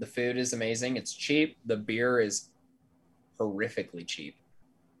Europe. The food is amazing. It's cheap. The beer is horrifically cheap.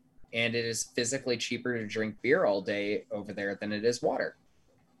 And it is physically cheaper to drink beer all day over there than it is water.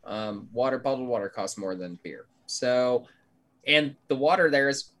 Bottled water costs more than beer. So, and the water there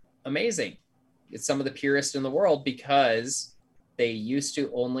is amazing. It's some of the purest in the world because they used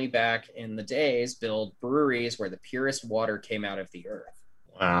to only back in the days build breweries where the purest water came out of the earth.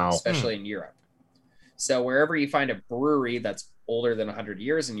 Wow. Especially in Europe. So wherever you find a brewery that's older than 100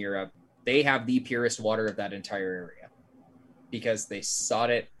 years in Europe, they have the purest water of that entire area because they sought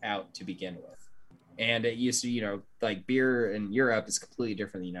it out to begin with. And it used to, like beer in Europe is completely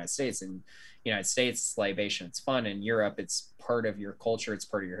different than the United States. In the United States, it's libation, it's fun. In Europe, it's part of your culture, it's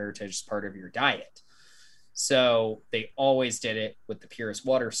part of your heritage, it's part of your diet. So they always did it with the purest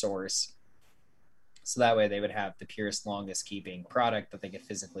water source. So that way they would have the purest, longest keeping product that they could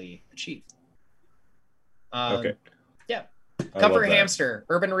physically achieve. Okay. Yeah. Comfort Hamster,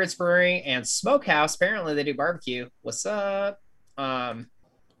 Urban Roots Brewery, and Smokehouse. Apparently they do barbecue. What's up?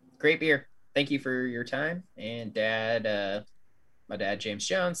 Great beer. Thank you for your time. And my dad, James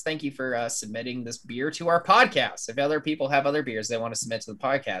Jones, thank you for submitting this beer to our podcast. If other people have other beers they want to submit to the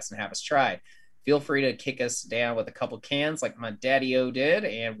podcast and have us try, feel free to kick us down with a couple cans like my daddy-o did,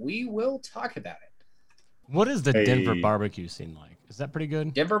 and we will talk about it. What is the Denver barbecue scene like? Is that pretty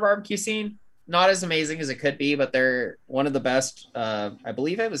good? Denver barbecue scene? Not as amazing as it could be, but they're one of the best. I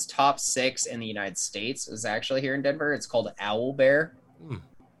believe it was top 6 in the United States. It was actually here in Denver. It's called Owl Bear.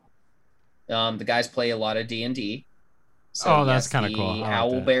 The guys play a lot of D&D. So that's kind of cool.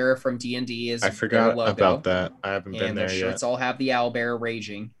 Owl Bear from D&D is I forgot about that. I haven't been there yet. And their shirts all have the Owl Bear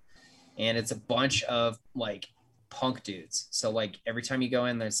raging. And it's a bunch of like punk dudes. So like every time you go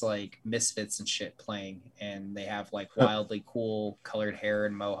in, there's like misfits and shit playing, and they have like wildly cool colored hair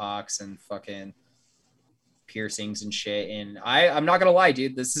and mohawks and fucking piercings and shit. And I'm not gonna lie,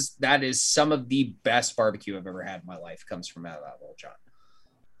 dude, that is some of the best barbecue I've ever had in my life comes from out of that little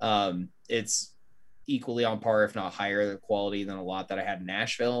John. It's equally on par, if not higher quality than a lot that I had in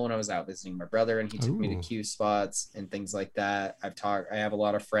Nashville when I was out visiting my brother, and he took me to Q spots and things like that. I have a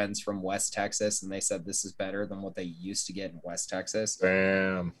lot of friends from West Texas, and they said this is better than what they used to get in West Texas.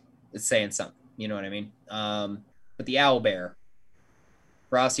 Damn. It's saying something, you know what I mean? But the Owl Bear,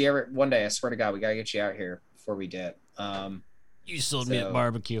 Ross, one day, I swear to God, we gotta get you out here before we did. You sold me at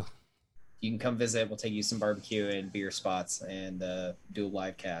barbecue. You can come visit. We'll take you some barbecue and beer spots and do a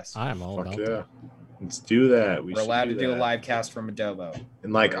live cast. I am all about that. Let's do that. We're allowed to do a live cast from Adobo.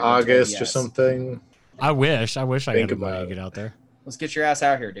 In like August or something. I wish I had the money to get out there. Let's get your ass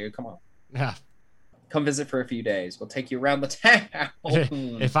out here, dude. Come on. Yeah. Come visit for a few days. We'll take you around the town.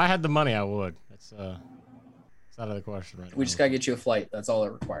 If I had the money, I would. It's out of the question right now. We just gotta get you a flight. That's all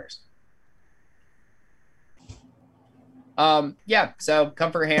it requires. Yeah, so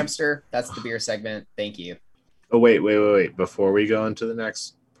Comfort Hamster, that's the beer segment. Thank you. Oh, wait. Before we go into the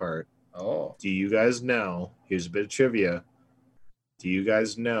next part. Oh. Do you guys know, here's a bit of trivia. Do you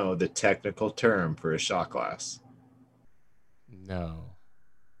guys know the technical term for a shot glass? No.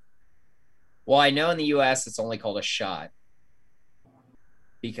 Well, I know in the US it's only called a shot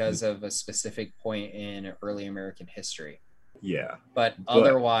because of a specific point in early American history. Yeah. But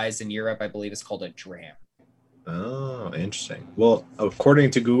otherwise in Europe, I believe it's called a dram. Oh, interesting. Well,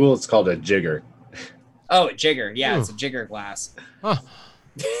 according to Google, it's called a jigger. Oh, a jigger. Yeah, It's a jigger glass. Huh.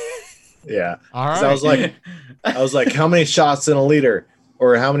 Yeah. All right. So I was like, how many shots in a liter,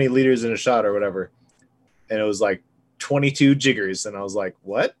 or how many liters in a shot, or whatever? And it was like 22 jiggers, and I was like,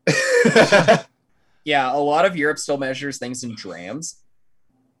 what? Yeah, a lot of Europe still measures things in drams,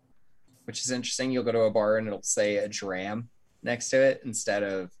 which is interesting. You'll go to a bar and it'll say a dram next to it instead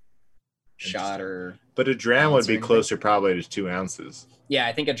of shot or. But a dram would be closer probably to 2 ounces. Yeah,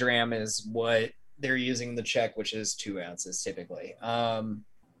 I think a dram is what they're using in the Czech, which is 2 ounces typically.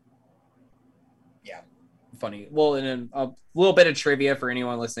 Yeah, funny. Well, and a little bit of trivia for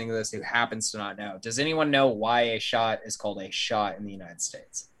anyone listening to this who happens to not know. Does anyone know why a shot is called a shot in the United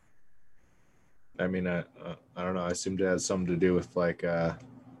States? I mean, I don't know. I assumed it had something to do with like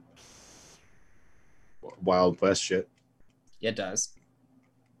Wild West shit. It does.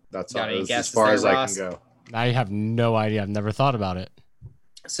 That's all, as far as I can go. I have no idea. I've never thought about it.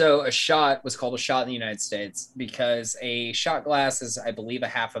 So a shot was called a shot in the United States because a shot glass is, I believe, a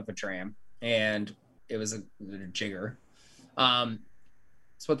half of a dram, and it was a jigger.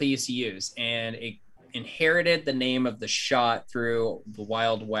 It's what they used to use, and it inherited the name of the shot through the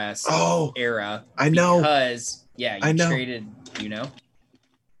Wild West era. I know. Because, traded,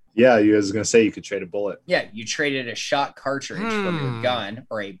 Yeah, you was going to say you could trade a bullet. Yeah, you traded a shot cartridge from your gun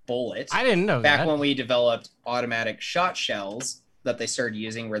or a bullet. I didn't know that. Back when we developed automatic shot shells that they started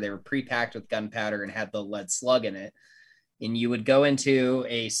using where they were pre-packed with gunpowder and had the lead slug in it. And you would go into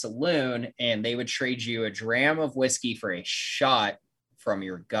a saloon and they would trade you a dram of whiskey for a shot from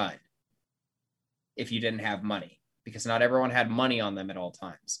your gun if you didn't have money, because not everyone had money on them at all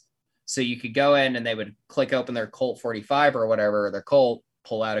times. So you could go in and they would click open their Colt 45 or whatever, or their Colt,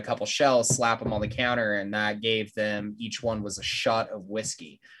 pull out a couple shells, slap them on the counter, and that gave them, each one was a shot of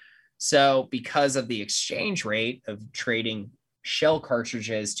whiskey. So because of the exchange rate of trading shell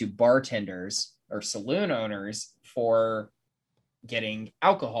cartridges to bartenders or saloon owners for getting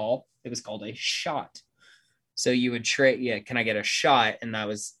alcohol, it was called a shot. So you would trade, can I get a shot? And that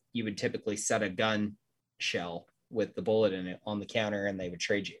was, you would typically set a gun shell with the bullet in it on the counter and they would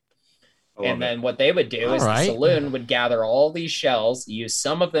trade you. And then what they would do is the saloon would gather all these shells, use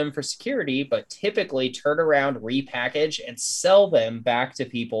some of them for security, but typically turn around, repackage, and sell them back to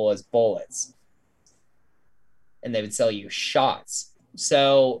people as bullets. And they would sell you shots.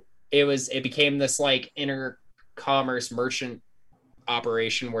 So it became this like inter-commerce merchant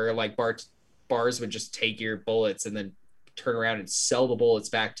operation where like bars would just take your bullets and then turn around and sell the bullets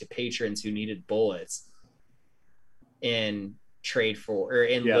back to patrons who needed bullets in trade for, or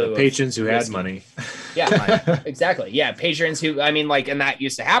in lieu the patrons of who had money. Yeah, exactly. Yeah, patrons who, I mean, like, and that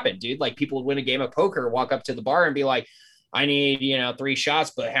used to happen, dude. Like, people would win a game of poker, walk up to the bar and be like, I need, 3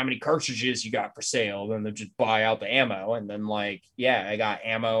 shots, but how many cartridges you got for sale? Then they'll just buy out the ammo. And then like, yeah, I got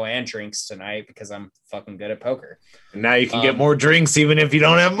ammo and drinks tonight because I'm fucking good at poker. And now you can get more drinks even if you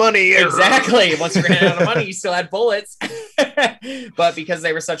don't have money. Exactly. Once you ran out of money, you still had bullets. But because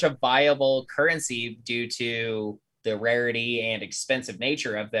they were such a viable currency due to the rarity and expensive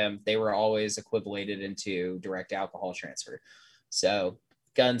nature of them, they were always equivalated into direct alcohol transfer. So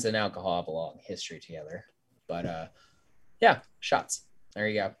guns and alcohol have a long history together. But yeah, shots. There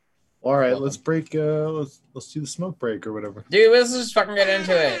you go. All right, let's break. Let's do the smoke break or whatever. Dude, let's just fucking get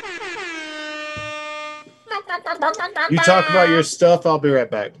into it. You talk about your stuff. I'll be right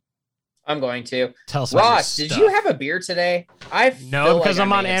back. I'm going to. Tell us, Ross, did you have a beer today? No, because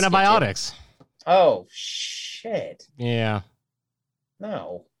I'm on antibiotics. Oh shit. Yeah.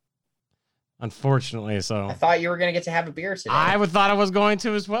 No. Unfortunately, so. I thought you were gonna get to have a beer today. I thought I was going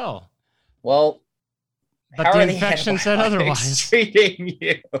to as well. Well, but the infection said otherwise. Treating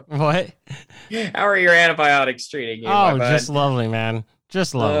you. What? How are your antibiotics treating you? Oh, just lovely, man.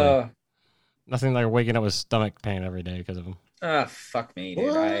 Just lovely. Nothing like waking up with stomach pain every day because of them. Oh, fuck me,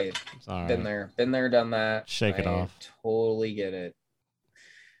 dude. I've been there, done that. Shake it off. Totally get it.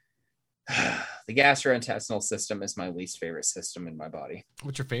 The gastrointestinal system is my least favorite system in my body.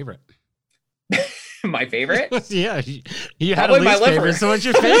 What's your favorite? My favorite? Yeah, you had a least favorite, so what's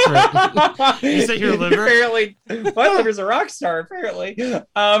your favorite? You said your liver? Apparently, my liver's a rock star, apparently. That's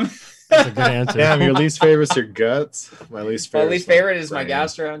a good answer. Damn, your least favorite's your guts? My least favorite is my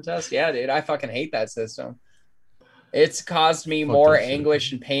gastrointestinal. Yeah, dude, I fucking hate that system. It's caused me more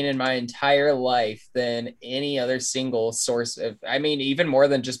anguish and pain in my entire life than any other single source of, I mean, even more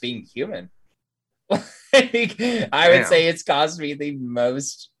than just being human. I would say it's caused me the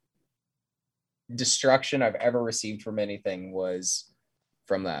most destruction I've ever received from anything was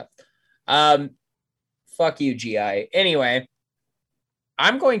from that. Fuck you, GI. Anyway,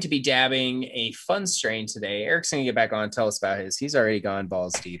 I'm going to be dabbing a fun strain today. Eric's gonna get back on and tell us about his. He's already gone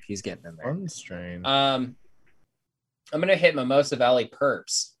balls deep. He's getting in there. Fun strain. I'm gonna hit Mimosa Valley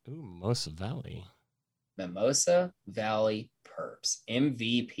Perps. Ooh, Mimosa Valley. Mimosa Valley Perps.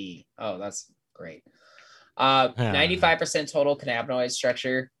 MVP. Oh, that's great. 95% total cannabinoid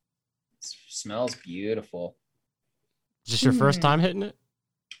structure. Smells beautiful. Is this your first time hitting it?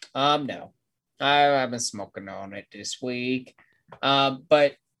 No. I've been smoking on it this week.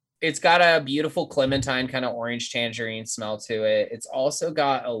 But it's got a beautiful clementine kind of orange tangerine smell to it. It's also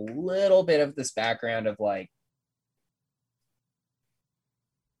got a little bit of this background of like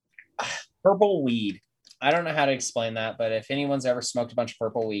purple weed. I don't know how to explain that, but if anyone's ever smoked a bunch of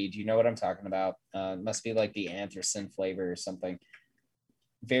purple weed, you know what I'm talking about. It must be like the anthracene flavor or something.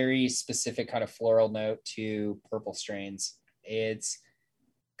 Very specific kind of floral note to purple strains. It's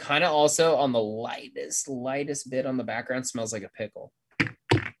kind of also on the lightest bit on the background. Smells like a pickle.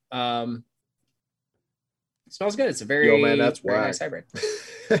 Smells good. It's a very, that's very whack. Nice hybrid.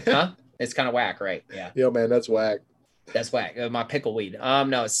 Huh? It's kind of whack, right? Yeah. Yo, man, that's whack. That's whack. My pickle weed.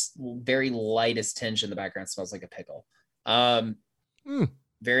 No, it's very lightest tinge in the background. Smells like a pickle.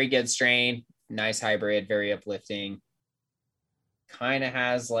 very good strain, nice hybrid, very uplifting. Kind of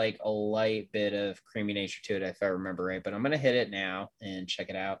has like a light bit of creamy nature to it, if I remember right. But I'm gonna hit it now and check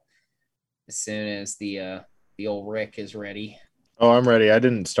it out as soon as the old Rick is ready. Oh, I'm ready. I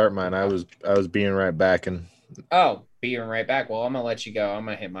didn't start mine. I was being right back and. Oh, being right back. Well, I'm gonna let you go. I'm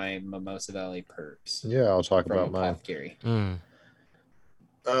gonna hit my Mimosa Valley Perps. Yeah, I'll talk about mine. Mm.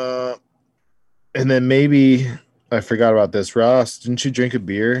 And then maybe I forgot about this. Ross, didn't you drink a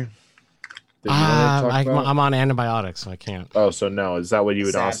beer? I'm on antibiotics, so I can't. Oh, so no. Is that what you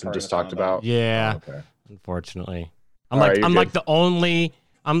and Austin just talked about? Yeah. Oh, okay. Unfortunately. I'm like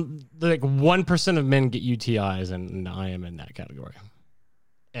 1% of men get UTIs, and I am in that category.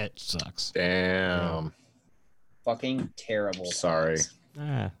 It sucks. Damn. Yeah. Fucking terrible. Sorry.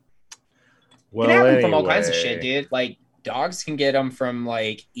 Ah. Well, it can happen from all kinds of shit, dude. Like dogs can get them from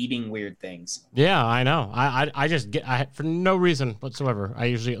like eating weird things. Yeah, I know. I just get for no reason whatsoever. I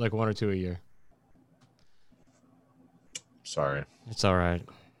usually get like 1 or 2 a year. Sorry. It's all right.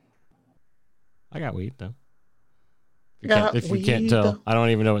 I got weed though. If you can't tell, I don't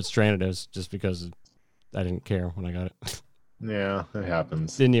even know what strain it is, just because I didn't care when I got it. Yeah, it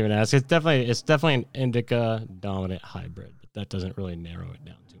happens. Didn't even ask. It's definitely an indica dominant hybrid, but that doesn't really narrow it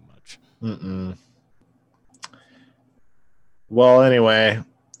down too much. Mm-mm. Well, anyway,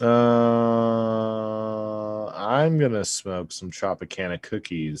 I'm gonna smoke some Tropicana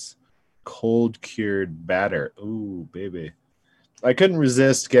cookies, cold cured batter. Ooh, baby! I couldn't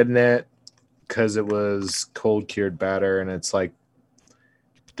resist getting it because it was cold cured batter, and it's like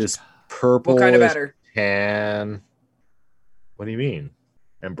this purple. What kind of batter? Tan. What do you mean?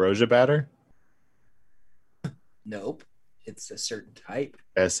 Ambrosia batter? Nope. It's a certain type.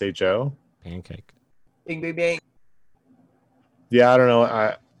 SHO? Pancake. Bing, bing, bing. Yeah, I don't know.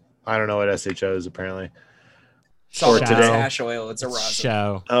 I don't know what SHO is apparently. Solid hash oil. It's a rosin.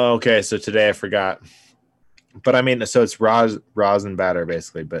 Show. Oh, okay. So today I forgot. But I mean, so it's rosin batter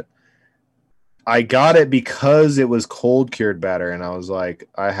basically. But I got it because it was cold cured batter, and I was like,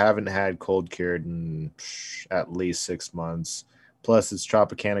 I haven't had cold cured in at least 6 months. Plus, it's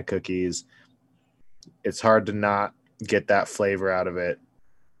Tropicana cookies. It's hard to not get that flavor out of it.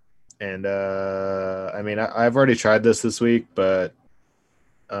 And I mean, I've already tried this week, but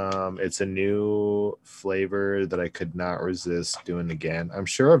it's a new flavor that I could not resist doing again. I'm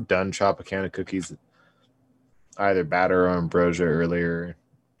sure I've done Tropicana cookies, either batter or ambrosia earlier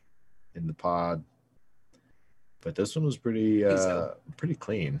in the pod, but this one was pretty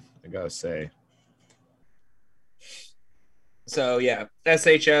clean, I gotta say. So yeah,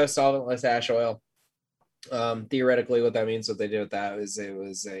 SHO, solventless hash oil. Theoretically, what that means, what they did with that is it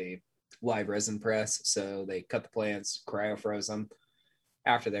was a live resin press. So they cut the plants, cryo-froze them.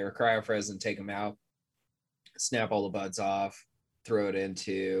 After they were cryo-frozen, take them out, snap all the buds off, throw it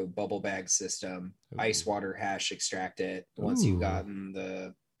into bubble bag system, ice water hash extract it. Once you've gotten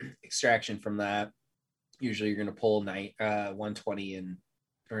the extraction from that, usually you're going to pull 120 and,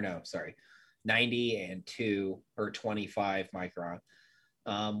 or no, sorry, 90 and 2 or 25 micron.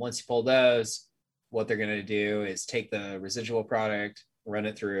 Once you pull those, what they're going to do is take the residual product, run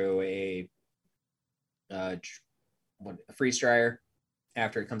it through a freeze dryer.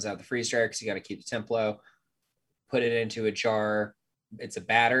 After it comes out the freeze dryer, because you got to keep the temp low, put it into a jar. It's a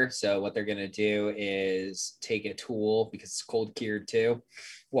batter. So what they're going to do is take a tool, because it's cold cured too.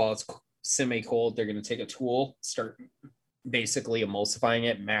 While it's semi-cold, they're going to take a tool, start basically emulsifying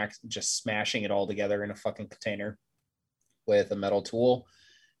it, just smashing it all together in a fucking container with a metal tool.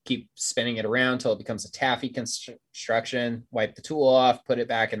 Keep spinning it around until it becomes a taffy construction, wipe the tool off, put it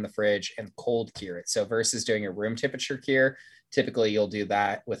back in the fridge, and cold cure it. So versus doing a room temperature cure, typically you'll do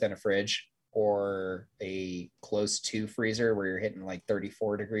that within a fridge or a close to freezer where you're hitting like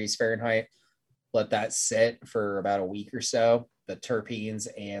 34 degrees Fahrenheit. Let that sit for about a week or so. The terpenes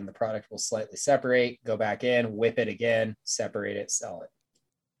and the product will slightly separate, go back in, whip it again, separate it, sell it.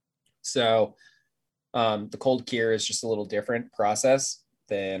 So the cold cure is just a little different process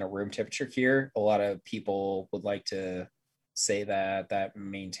than a room temperature cure. A lot of people would like to say that that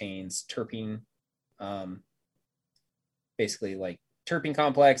maintains terpene, basically like terpene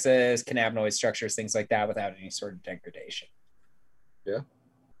complexes, cannabinoid structures, things like that without any sort of degradation. Yeah.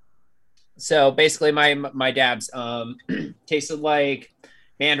 So basically my dabs tasted like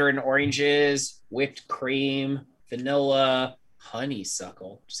mandarin oranges, whipped cream, vanilla,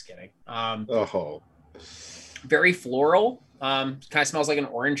 honeysuckle. Just kidding. Very floral. Kind of smells like an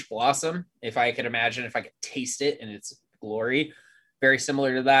orange blossom. If I could imagine, if I could taste it in its glory. Very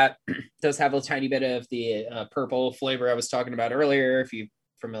similar to that. Does have a tiny bit of the purple flavor I was talking about earlier. If you're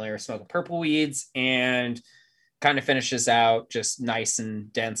familiar with smoking purple weeds, and kind of finishes out just nice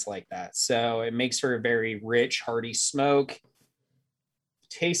and dense like that. So it makes for a very rich, hearty smoke.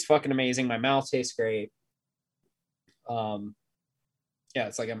 Tastes fucking amazing. My mouth tastes great. Yeah,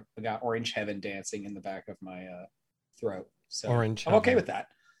 it's like I got orange heaven dancing in the back of my throat. So orange I'm okay with that.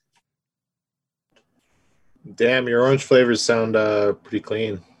 Damn, your orange flavors sound pretty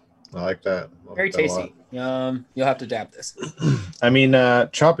clean. I like that. Very tasty. You'll have to dab this. I mean,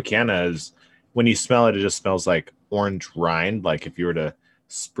 Tropicana is, when you smell it, it just smells like orange rind. Like if you were to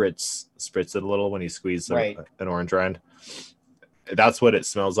spritz it a little when you squeeze an orange rind. That's what it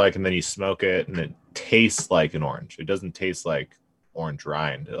smells like, and then you smoke it, and it tastes like an orange. It doesn't taste like orange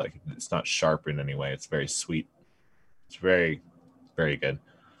rind. Like it's not sharp in any way. It's very sweet. It's very, very good.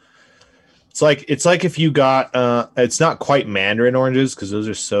 It's like if you got it's not quite mandarin oranges because those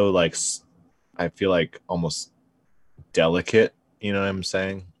are so like, I feel like almost delicate, you know what I'm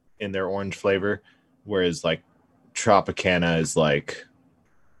saying, in their orange flavor, whereas like Tropicana is like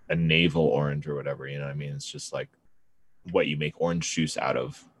a navel orange or whatever, you know what I mean? It's just like what you make orange juice out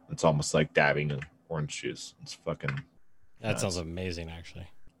of. It's almost like dabbing orange juice. It's fucking that sounds amazing, actually.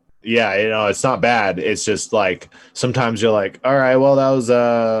 Yeah, you know, it's not bad. It's just like sometimes you're like, all right, well, that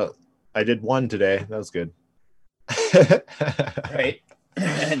was I did one today. That was good. Right.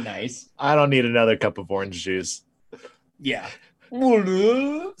 Nice. I don't need another cup of orange juice. Yeah.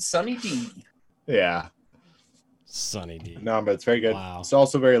 Sunny D. Yeah. Sunny D. No, but it's very good. Wow. It's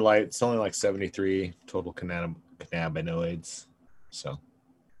also very light. It's only like 73 total cannabinoids. So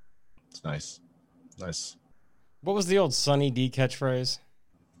it's nice. Nice. What was the old Sunny D catchphrase?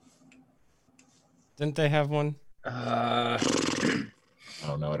 Didn't they have one? I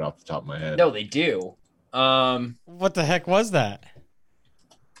don't know it off the top of my head. No, they do. What the heck was that?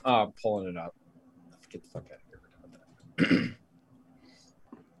 I'm pulling it up. Get the fuck out of here.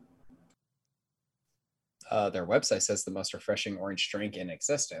 Their website says the most refreshing orange drink in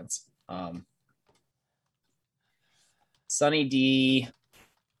existence. Sunny D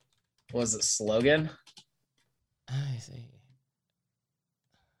was a slogan. I see.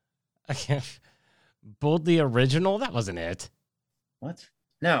 I can't. Boldly original? That wasn't it. What?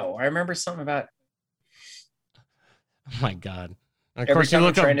 No, I remember something about. Oh my god! And of Every course, you time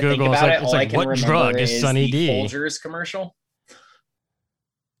look I'm up trying to think Google. about It's it, all I like can what remember drug is Sunny the D? Folgers commercial.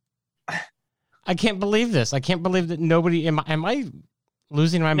 I can't believe this. I can't believe that nobody. Am I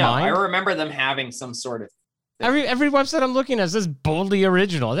losing my mind? I remember them having some sort of. Every website I'm looking at says boldly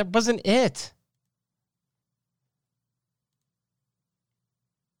original. That wasn't it.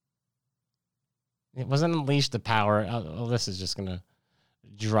 It wasn't Unleash the Power. Oh, this is just gonna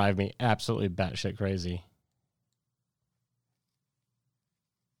drive me absolutely batshit crazy.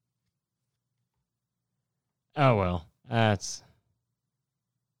 Oh well, that's.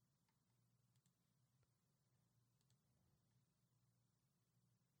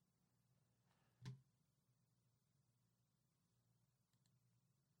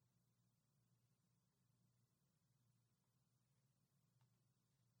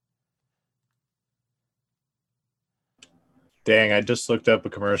 Dang, I just looked up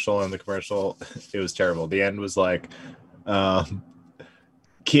a commercial, and the commercial, it was terrible. The end was like,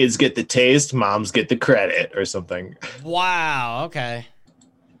 kids get the taste, moms get the credit, or something. Wow, okay.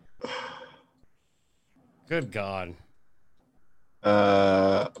 Good God.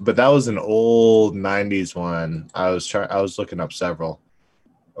 But that was an old 90s one. I was looking up several.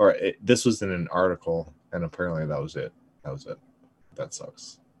 This was in an article, and apparently that was it. That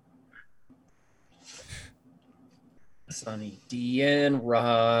sucks. Sunny D and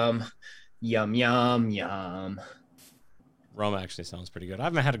rum. Yum, yum, yum. Rum actually sounds pretty good. I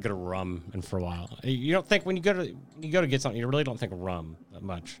haven't had a good rum in for a while. You don't think when you go to get something, you really don't think of rum that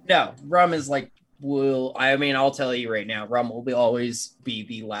much. No, rum is like, I'll tell you right now, rum will always be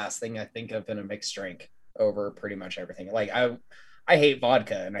the last thing I think of in a mixed drink over pretty much everything. Like I hate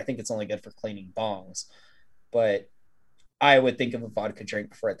vodka, and I think it's only good for cleaning bongs, but I would think of a vodka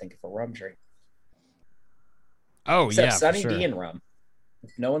drink before I think of a rum drink. Oh, Except yeah, Sunny for sure. D and rum.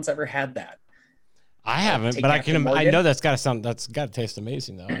 No one's ever had that. I haven't, but I know that's got to taste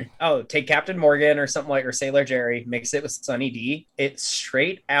amazing though. Oh, take Captain Morgan or something like, or Sailor Jerry, mix it with Sunny D. It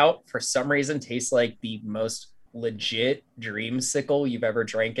straight out, for some reason, tastes like the most legit dreamsicle you've ever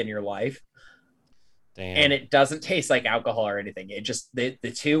drank in your life. Damn. And it doesn't taste like alcohol or anything. It just, the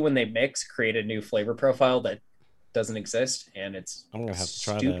two, when they mix, create a new flavor profile that doesn't exist. And it's I'm gonna have to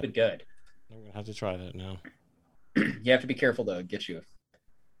try stupid good. I'm going to have to try that now. You have to be careful though. It'll get you.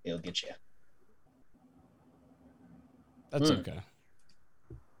 That's okay.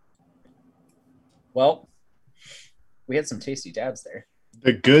 Well, we had some tasty dabs there.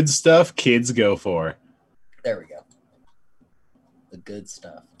 The good stuff kids go for. There we go. The good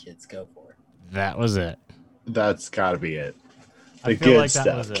stuff kids go for. That was it. That's got to be it. The good like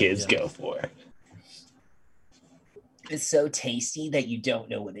stuff kids go for. It's so tasty that you don't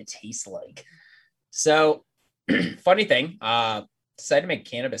know what it tastes like. So, funny thing, decided to make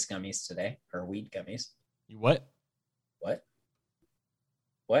cannabis gummies today, or weed gummies. What?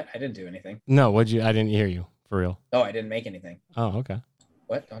 What? I didn't do anything. No, I didn't hear you, for real. Oh, I didn't make anything. Oh, okay.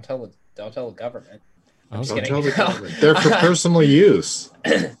 What? Don't tell the government. Don't tell the government. They're for personal use.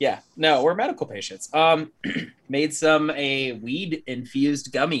 Yeah. No, we're medical patients. Made some weed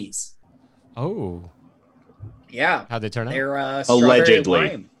infused gummies. Oh. Yeah. How'd they turn out? They're allegedly.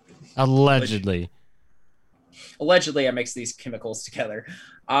 Lime. Allegedly, I mix these chemicals together.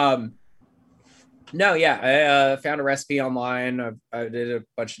 No, yeah, I found a recipe online. I did a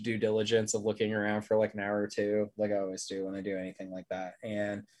bunch of due diligence of looking around for like an hour or two, like I always do when I do anything like that.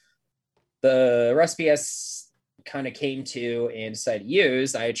 And the recipe I kind of came to and decided to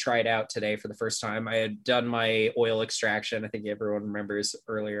use, I tried out today for the first time. I had done my oil extraction. I think everyone remembers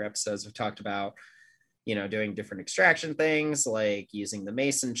earlier episodes we've talked about, doing different extraction things, like using the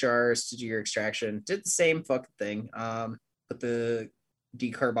mason jars to do your extraction. Did the same fucking thing. But the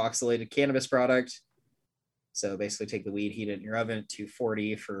decarboxylated cannabis product. So basically take the weed, heat it in your oven at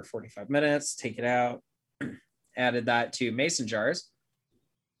 240 for 45 minutes, take it out, added that to mason jars,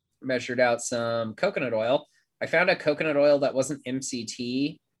 measured out some coconut oil. I found a coconut oil that wasn't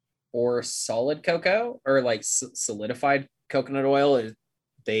MCT or solid cocoa or like solidified coconut oil.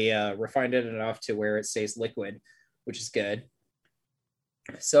 They refined it enough to where it stays liquid, which is good.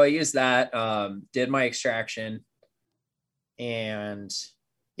 So I used that, did my extraction, and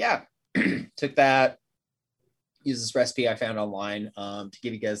yeah, took that, used this recipe I found online to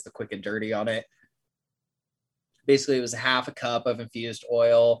give you guys the quick and dirty on it. Basically, it was a half a cup of infused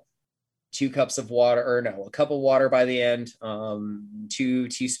oil, 2 cups of water, or no, a cup of water by the end, 2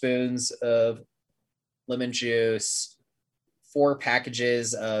 teaspoons of lemon juice, 4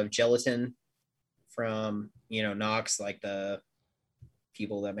 packages of gelatin from, Knox, like the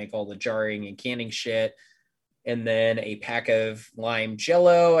people that make all the jarring and canning shit. And then a pack of lime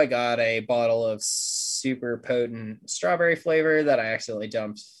jello. I got a bottle of super potent strawberry flavor that I accidentally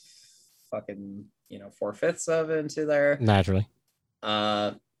dumped fucking, 4/5 of into there. Naturally.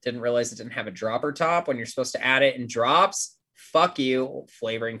 Didn't realize it didn't have a dropper top when you're supposed to add it in drops. Fuck you,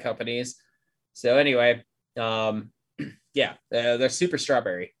 flavoring companies. So anyway, yeah, they're super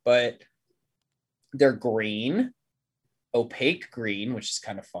strawberry, but they're green, opaque green, which is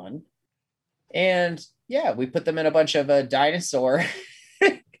kind of fun. And yeah, we put them in a bunch of dinosaur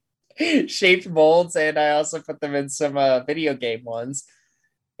shaped molds, and I also put them in some video game ones.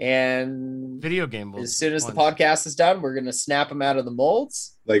 And video game molds. As soon as the podcast is done, we're gonna snap them out of the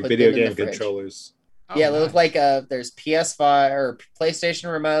molds, like video game controllers. Yeah, nice. They look like there's PS5 or PlayStation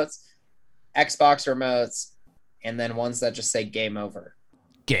remotes, Xbox remotes, and then ones that just say "Game Over."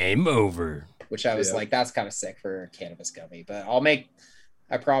 Game over. Which I was like, that's kind of sick for a cannabis gummy, but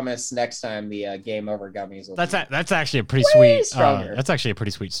I promise next time the Game Over gummies will. That's actually a pretty sweet. That's actually a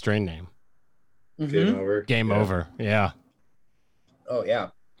pretty sweet strain name. Mm-hmm. Game Over. Game Over. Yeah. Oh yeah.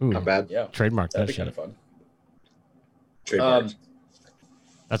 Ooh, not bad. Yeah. Trademark. That'd be kind of fun. Trademarked.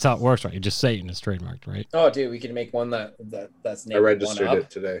 That's how it works, right? You just say it and it's trademarked, right? Oh, dude, we can make one that's named. I registered it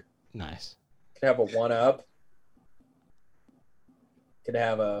today. Nice. Could have a 1-up. Could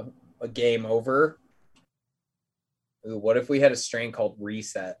have a Game Over. Ooh, what if we had a strain called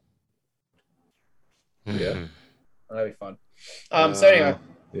Reset? Yeah. That'd be fun. So anyway.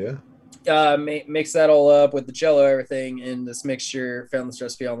 Yeah. Mix that all up with the jello, everything in this mixture. Found this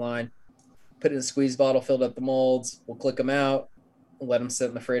recipe online. Put it in a squeeze bottle, filled up the molds. We'll click them out. We'll let them sit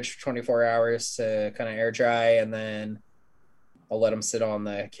in the fridge for 24 hours to kind of air dry, and then I'll let them sit on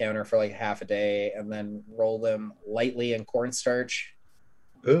the counter for like half a day, and then roll them lightly in cornstarch.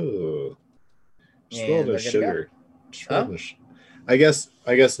 Oh. Just roll the sugar. Huh? I guess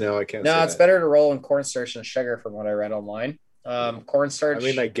now I can't. No, it's better to roll in cornstarch than sugar, from what I read online. Cornstarch. I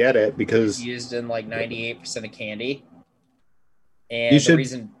mean, I get it because used in like 98% of candy, and the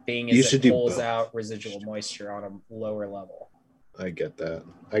reason being is it pulls out residual moisture on a lower level. I get that.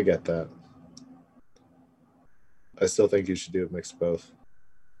 I still think you should do a mix of both.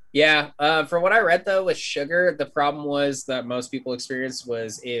 Yeah, from what I read though, with sugar, the problem was that most people experienced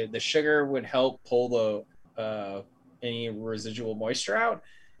was the sugar would help pull the any residual moisture out,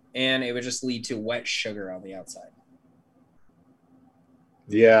 and it would just lead to wet sugar on the outside.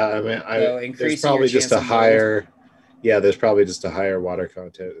 Yeah, I mean, there's probably just a higher water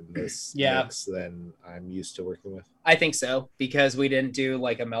content in this mix than I'm used to working with. I think so, because we didn't do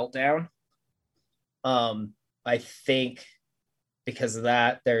like a meltdown. I think because of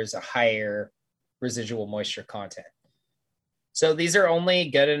that, there's a higher residual moisture content. So these are only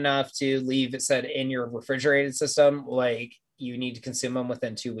good enough to leave it said in your refrigerated system. Like you need to consume them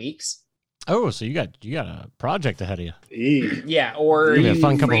within 2 weeks. Oh, so you got a project ahead of you. Yeah, or you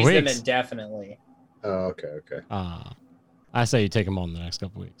freeze them indefinitely. Oh, okay. I say you take them on the next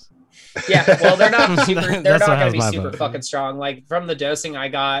couple weeks. Yeah, well, they're not super. They're not going to be super fucking strong. Like from the dosing I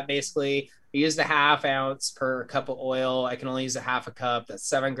got, basically, I used a ½ ounce per cup of oil. I can only use a half a cup. That's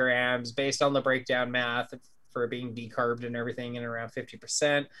 7 grams. Based on the breakdown math for being decarbed and everything, and around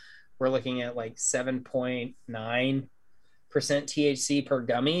 50%, we're looking at like 7.9% THC per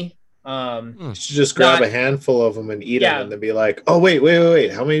gummy. You should just grab a handful of them and eat them, and then be like, "Oh wait!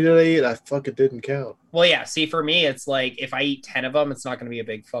 How many did I eat? I fucking didn't count." Well, yeah. See, for me, it's like if I eat 10 of them, it's not going to be a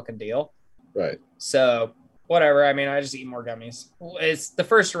big fucking deal. Right. So whatever. I mean, I just eat more gummies. It's the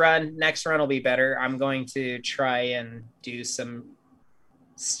first run. Next run will be better. I'm going to try and do some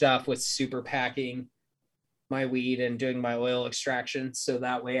stuff with super packing my weed and doing my oil extraction, so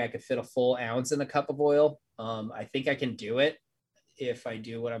that way I could fit a full ounce in a cup of oil. I think I can do it if I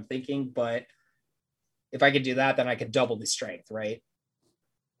do what I'm thinking, but if I could do that, then I could double the strength, right?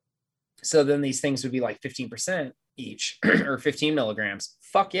 So then these things would be like 15% each or 15 milligrams.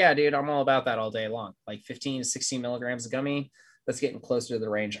 Fuck yeah, dude. I'm all about that all day long. Like 15 to 16 milligrams of gummy. That's getting closer to the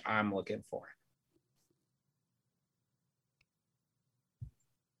range I'm looking for.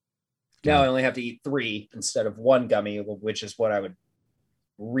 Now I only have to eat 3 instead of 1 gummy, which is what I would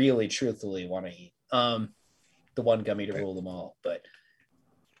really truthfully want to eat. The 1 gummy to rule them all. But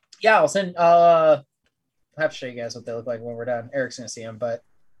yeah, I'll send I'll have to show you guys what they look like when we're done. Eric's gonna see them, but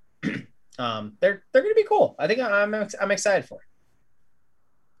they're gonna be cool. I think I'm excited for it.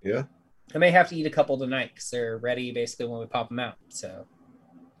 Yeah. I may have to eat a couple tonight because they're ready basically when we pop them out. So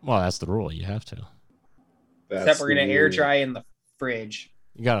well, that's the rule. You have to. Except we're gonna air dry in the fridge.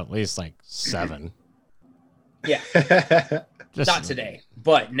 You got at least like 7. Yeah. Not today,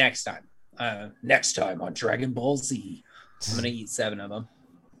 but next time. Next time on Dragon Ball Z, I'm gonna eat 7 of them.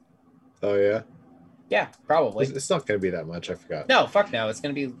 Oh yeah. Yeah, probably. It's not gonna be that much. I forgot. No, fuck no. It's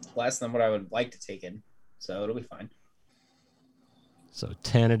gonna be less than what I would like to take in, so it'll be fine. So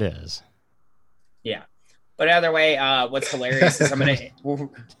 10 it is. Yeah, but either way, what's hilarious is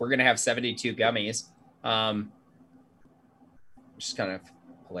we're gonna have 72 gummies, which is kind of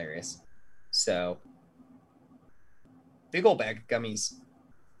hilarious. So big old bag of gummies.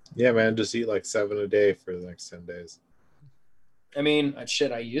 Yeah, man, just eat like 7 a day for the next 10 days. I mean,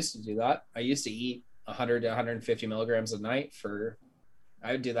 shit, I used to do that. I used to eat 100 to 150 milligrams a night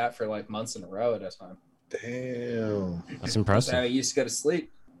I would do that for like months in a row at a time. Damn. That's impressive. That's how I used to go to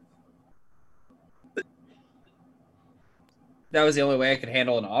sleep. That was the only way I could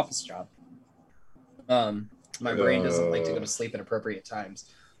handle an office job. My brain doesn't like to go to sleep at appropriate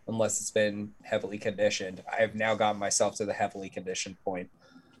times unless it's been heavily conditioned. I have now gotten myself to the heavily conditioned point.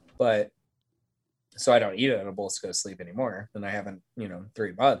 But so I don't eat edibles to go to sleep anymore, and I haven't,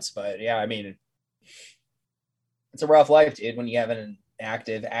 3 months. But yeah, I mean, it's a rough life, dude. When you have an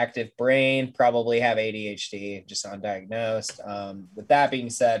active brain, probably have ADHD, just undiagnosed. With that being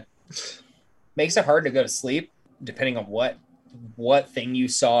said, makes it hard to go to sleep, depending on what thing you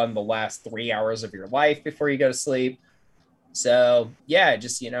saw in the last 3 hours of your life before you go to sleep. So yeah,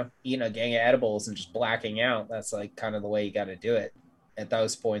 just eating a gang of edibles and just blacking out. That's like kind of the way you got to do it at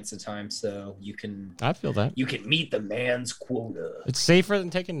those points in time, so you can. I feel that you can meet the man's quota. It's safer than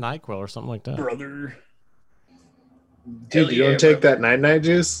taking NyQuil or something like that, brother. Dude, you don't take that night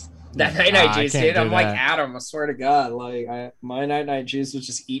juice? That night juice, dude. I'm like Adam. I swear to God, like my night juice was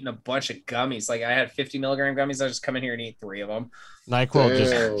just eating a bunch of gummies. Like I had 50 milligram gummies. I just come in here and eat 3 of them.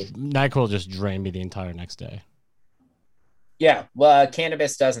 NyQuil just drained me the entire next day. Yeah, well,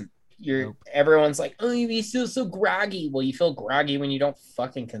 cannabis doesn't. Everyone's like, oh, you feel so groggy. Well, you feel groggy when you don't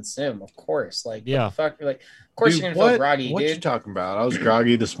fucking consume, of course. Like, yeah, fuck, like, of course you're gonna feel groggy, what dude. What you talking about? I was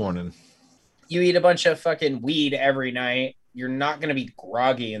groggy this morning. You eat a bunch of fucking weed every night. You're not gonna be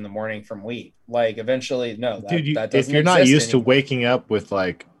groggy in the morning from weed. Like, eventually, no. Dude, that doesn't if you're not used anymore. to waking up with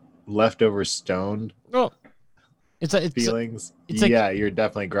like leftover stoned feelings, you're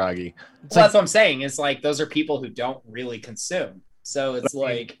definitely groggy. That's what I'm saying. It's like those are people who don't really consume. So it's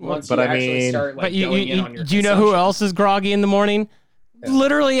like once you actually start like going in on your do you know who else is groggy in the morning? Yeah.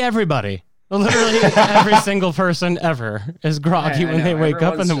 Literally everybody. Literally every single person ever is groggy when they wake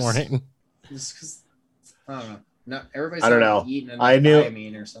up in the morning. Just because I don't know. Not everybody's I don't know. eating I knew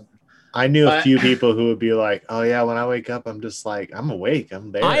thiamine or something. I knew a few people who would be like, "Oh yeah, when I wake up, I'm just like, I'm awake,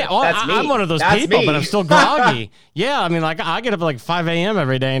 I'm there." I'm one of those people, but I'm still groggy. Yeah, I mean, like I get up at like 5 a.m.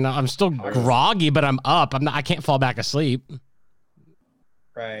 every day, and I'm still groggy, but I'm up. I can't fall back asleep.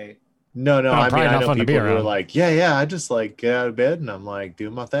 Right. No. I mean, I know people who are like, yeah, I just like get out of bed and I'm like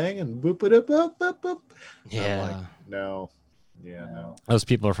doing my thing and boop it up. Yeah. I'm like, no. Yeah, no. Those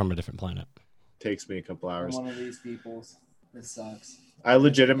people are from a different planet. Takes me a couple hours. I'm one of these people. This sucks. I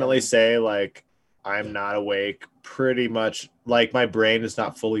legitimately say, like, I'm not awake pretty much. Like, my brain is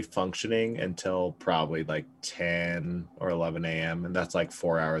not fully functioning until probably like 10 or 11 a.m. And that's like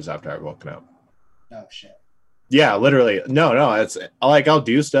 4 hours after I've woken up. Oh, shit. Yeah, literally. No, it's like I'll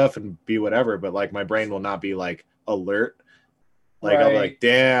do stuff and be whatever, but like my brain will not be like alert. Like, I'll be like,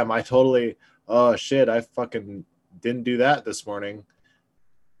 damn, oh shit, I fucking didn't do that this morning.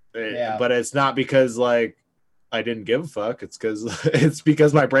 But it's not because like I didn't give a fuck. It's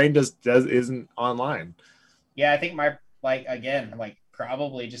because my brain just isn't online. Yeah, I think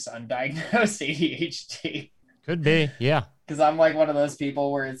probably just undiagnosed ADHD. Could be, yeah. Because I'm like one of those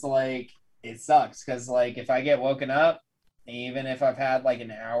people where it's like it sucks. Because like if I get woken up, even if I've had like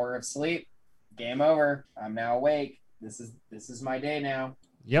an hour of sleep, game over. I'm now awake. This is my day now.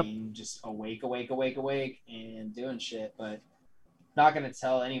 Yep. Being just awake, and doing shit, but not gonna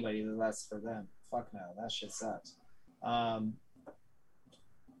tell anybody that that's for them. Fuck no, that shit sucks. But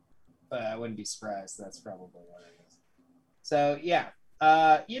I wouldn't be surprised. That's probably what it is. So yeah,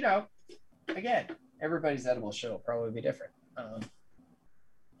 again, everybody's edible shit will probably be different.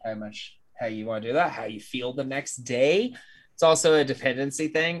 How you want to do that, how you feel the next day. It's also a dependency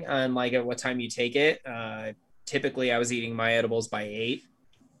thing on like at what time you take it. Typically, I was eating my edibles by 8,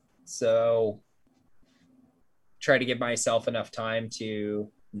 so try to give myself enough time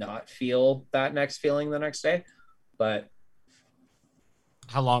to not feel that next feeling the next day. But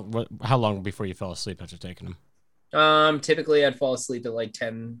how long before you fell asleep after taking them? Typically I'd fall asleep at like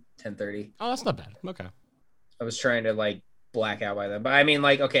 10:30. Oh, that's not bad. Okay. I was trying to like black out by then, but I mean,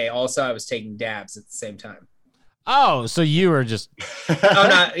 like, okay, also I was taking dabs at the same time. Oh, so you were just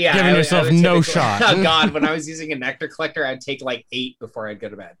giving yourself no shot. Oh God, when I was using a nectar collector, I'd take like 8 before I'd go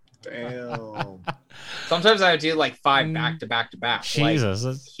to bed. Damn. Sometimes I would do like 5 back to back to back. Jesus.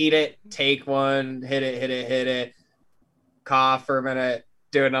 Like, heat it, take one, hit it, cough for a minute,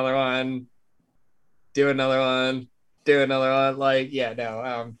 do another one. Like, yeah,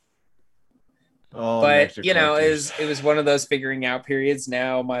 no. But it was one of those figuring out periods.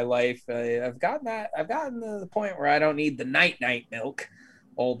 Now my life, I've gotten to the point where I don't need the night milk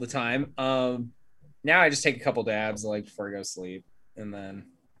all the time. Now I just take a couple dabs like before I go to sleep, and then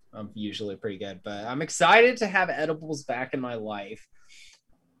I'm usually pretty good. But I'm excited to have edibles back in my life.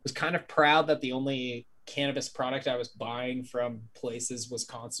 I was kind of proud that the only cannabis product I was buying from places was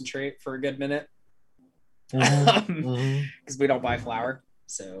concentrate for a good minute, because we don't buy flour.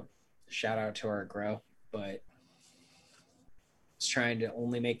 So shout out to our grow, but I was trying to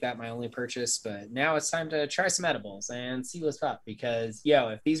only make that my only purchase. But now it's time to try some edibles and see what's up, because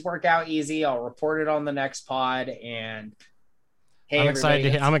if these work out easy, I'll report it on the next pod. And hey, I'm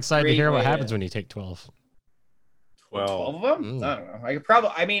excited to hear what happens when you take 12. 12 of them? I don't know. I could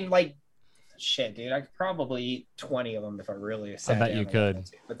probably, shit, dude, I could probably eat 20 of them if I really sat down. I bet you could.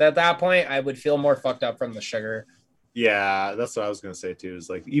 But at that point, I would feel more fucked up from the sugar. Yeah, that's what I was going to say too. Is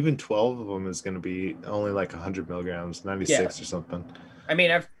like even 12 of them is going to be only like 100 milligrams, 96 or something. I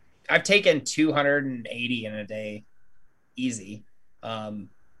mean, I've taken 280 in a day, easy.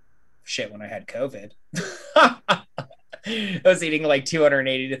 Shit, when I had COVID, I was eating like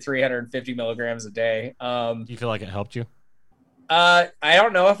 280 to 350 milligrams a day. Do you feel like it helped you? I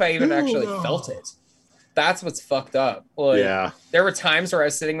don't know if I even actually felt it. That's what's fucked up. Like, there were times where I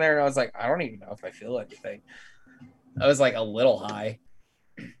was sitting there and I was like, I don't even know if I feel anything. I was like a little high.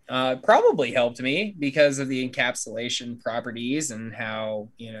 Probably helped me because of the encapsulation properties and how,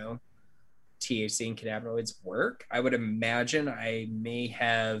 THC and cannabinoids work. I would imagine I may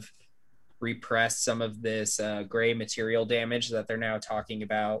have repressed some of this gray material damage that they're now talking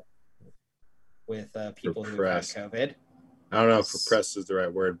about with people who have had COVID. I don't know if repressed is the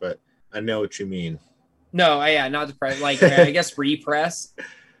right word, but I know what you mean. No, not depressed. Like, I guess repress.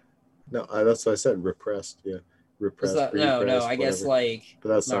 No, that's what I said. Repressed. Yeah. Repressed. No. I guess like. But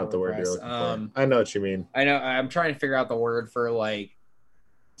that's not the word you're looking for. I know what you mean. I know. I'm trying to figure out the word for like.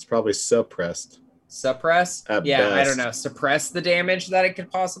 It's probably suppressed. Suppress? At best. I don't know. Suppress the damage that it could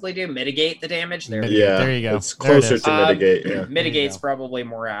possibly do. Mitigate the damage. There you go. It's closer to mitigate. Yeah. Mitigate's probably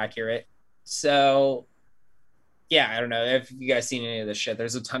more accurate. So. Yeah, I don't know if you guys seen any of this shit.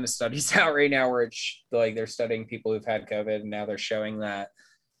 There's a ton of studies out right now where it's like they're studying people who've had COVID, and now they're showing that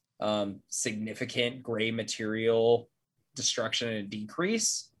significant gray material destruction and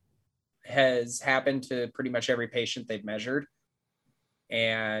decrease has happened to pretty much every patient they've measured.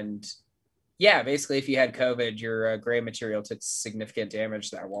 And yeah, basically, if you had COVID, your gray material took significant damage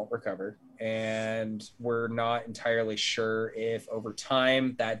that won't recover. And we're not entirely sure if over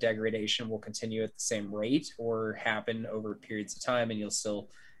time that degradation will continue at the same rate or happen over periods of time and you'll still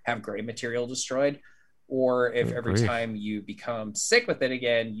have gray material destroyed, or if every time you become sick with it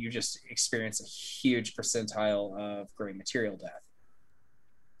again, you just experience a huge percentile of gray material death.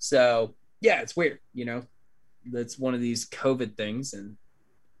 So yeah, it's weird, you know, that's one of these COVID things. And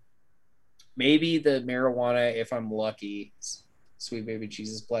maybe the marijuana, if I'm lucky, sweet baby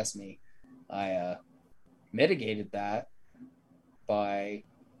Jesus bless me, I mitigated that by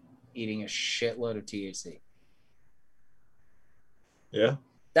eating a shitload of THC. Yeah.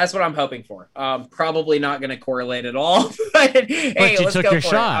 That's what I'm hoping for. Probably not going to correlate at all. But hey, you let's took go your for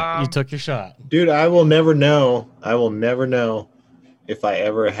shot. it. You took your shot. Dude, I will never know. If I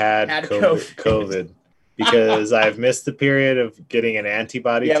ever had COVID. Because I've missed the period of getting an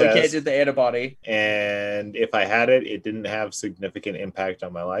antibody test. Yeah, we can't do the antibody. And if I had it, it didn't have significant impact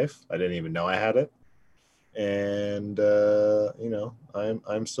on my life. I didn't even know I had it. And you know,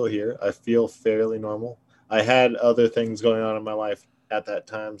 I'm still here. I feel fairly normal. I had other things going on in my life at that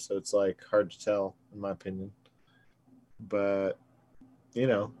time, so it's like hard to tell, in my opinion. But you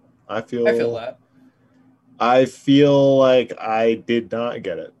know, I feel that. I feel like I did not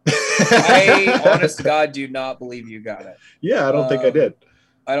get it. I, honest to God, do not believe you got it. Yeah, I don't think I did.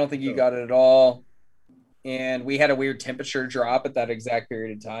 I don't think you got it at all. And we had a weird temperature drop at that exact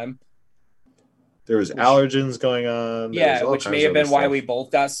period of time. There was allergens going on. Yeah, which may have been why we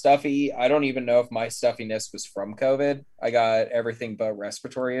both got stuffy. I don't even know if my stuffiness was from COVID. I got everything but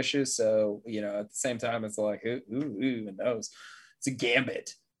respiratory issues. So, you know, at the same time, it's like, who knows? It's a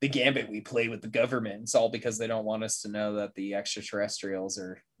gambit. The gambit we play with the government. It's all because they don't want us to know that the extraterrestrials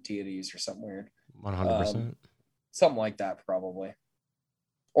are deities or something weird. 100%. Something like that, probably.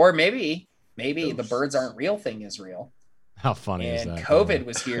 Or maybe the birds aren't real thing is real. How funny is that? And COVID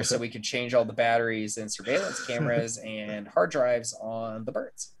was here so we could change all the batteries and surveillance cameras and hard drives on the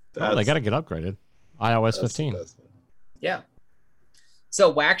birds. Oh, they got to get upgraded. iOS 15. Yeah.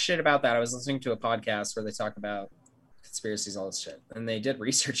 So whack shit about that. I was listening to a podcast where they talk about conspiracies, all this shit, and they did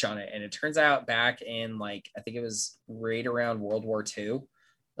research on it, and it turns out back in like I think it was right around World War II,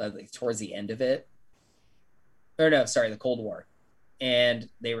 like towards the end of it, or no, sorry, the Cold War, and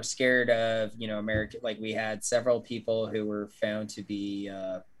they were scared of, you know, America. Like we had several people who were found to be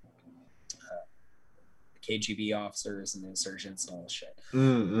KGB officers and insurgents and all this shit,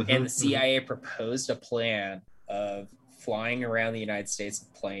 and the CIA proposed a plan of flying around the United States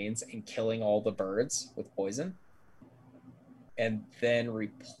with planes and killing all the birds with poison, and then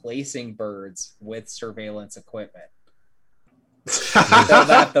replacing birds with surveillance equipment so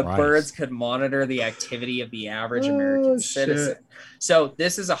that the birds could monitor the activity of the average American citizen. So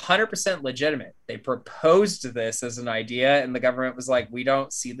this is 100% legitimate. They proposed this as an idea, and the government was like, we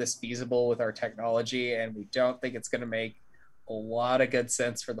don't see this feasible with our technology, and we don't think it's going to make a lot of good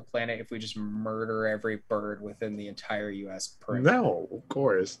sense for the planet if we just murder every bird within the entire U.S. perimeter. No, of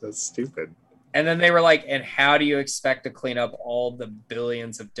course. That's stupid. And then they were like, and how do you expect to clean up all the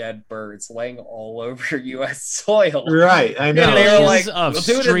billions of dead birds laying all over U.S. soil? Right, I know. And they were like, we'll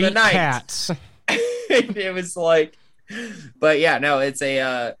do it in the night. Cats. It was like, but yeah, no,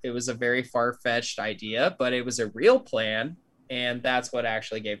 it was a very far-fetched idea, but it was a real plan. And that's what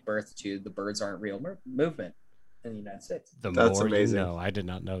actually gave birth to the Birds Aren't Real movement in the United States. That's amazing. You know. I did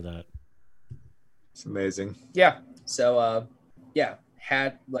not know that. It's amazing. Yeah. So, yeah.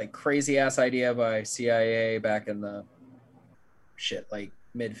 Had like crazy ass idea by CIA back in the like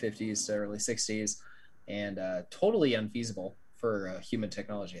mid 50s to early 60s, and totally unfeasible for human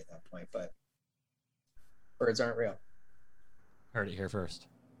technology at that point. But birds aren't real. Heard it here first.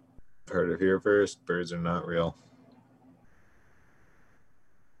 Heard it here first. Birds are not real.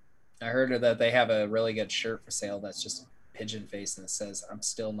 I heard that they have a really good shirt for sale that's just pigeon face and it says, "I'm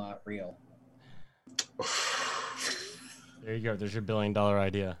still not real." There you go. There's your $1 billion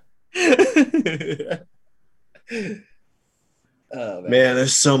idea. Oh, man,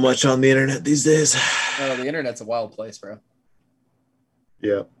 there's so much on the internet these days. Oh, the internet's a wild place, bro.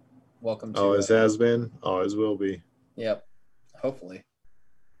 Yep. Welcome to always has been, always will be. Yep. Hopefully.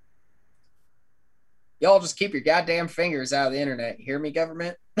 Y'all just keep your goddamn fingers out of the internet. You hear me,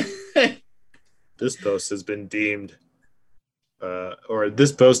 government? This post has been deemed or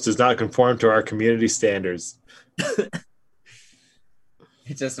this post does not conform to our community standards.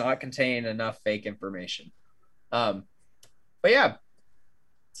 It does not contain enough fake information. But yeah,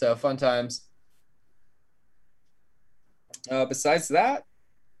 So fun times. Besides that,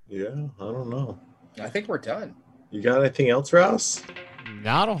 yeah, I don't know. I think we're done. You got anything else, Rouse?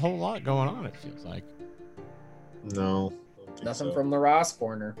 Not a whole lot going on, it feels like. No. Nothing from the Ross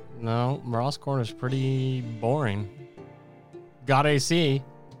corner. No, Ross corner's pretty boring. Got AC,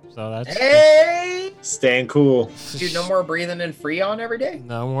 so that's... Hey! Staying cool. Dude, no more breathing in Freon every day?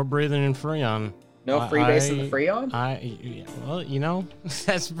 No more breathing in Freon. No freebase in the Freon? Well, you know,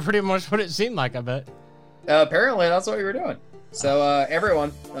 that's pretty much what it seemed like, I bet. Apparently, that's what we were doing. So,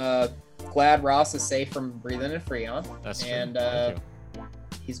 everyone, glad Ross is safe from breathing in Freon. That's true. And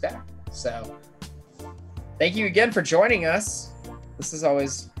he's back. So, thank you again for joining us. This is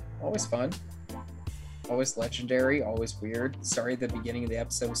always fun. Always legendary, always weird. Sorry the beginning of the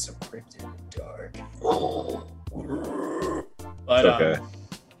episode was so cryptic and dark. But, okay.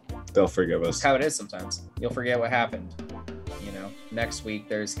 They'll forgive us. That's how it is sometimes. You'll forget what happened. You know, next week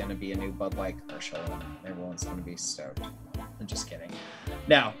there's going to be a new Bud Light commercial and everyone's going to be stoked. I'm just kidding.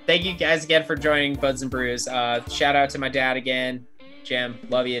 No, thank you guys again for joining Buds and Brews. Shout out to my dad again. Jim,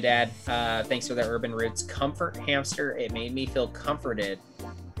 love you, Dad. Thanks for the Urban Roots Comfort Hamster. It made me feel comforted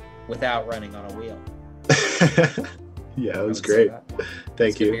without running on a wheel. Yeah, it was great.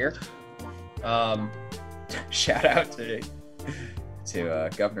 Thank you. Beer. Shout out to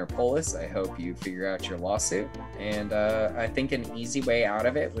Governor Polis. I hope you figure out your lawsuit. And I think an easy way out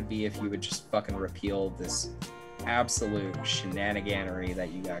of it would be if you would just fucking repeal this absolute shenaniganery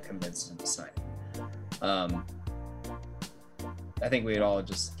that you got convinced into signing. I think we'd all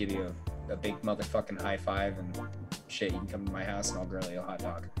just give you a big motherfucking high five and shit. You can come to my house and I'll grill you a hot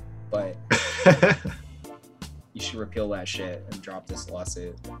dog. But you should repeal that shit and drop this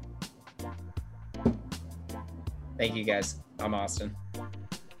lawsuit. Thank you guys. I'm Austin.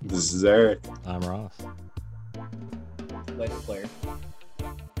 This is Eric. I'm Ross. Later, player.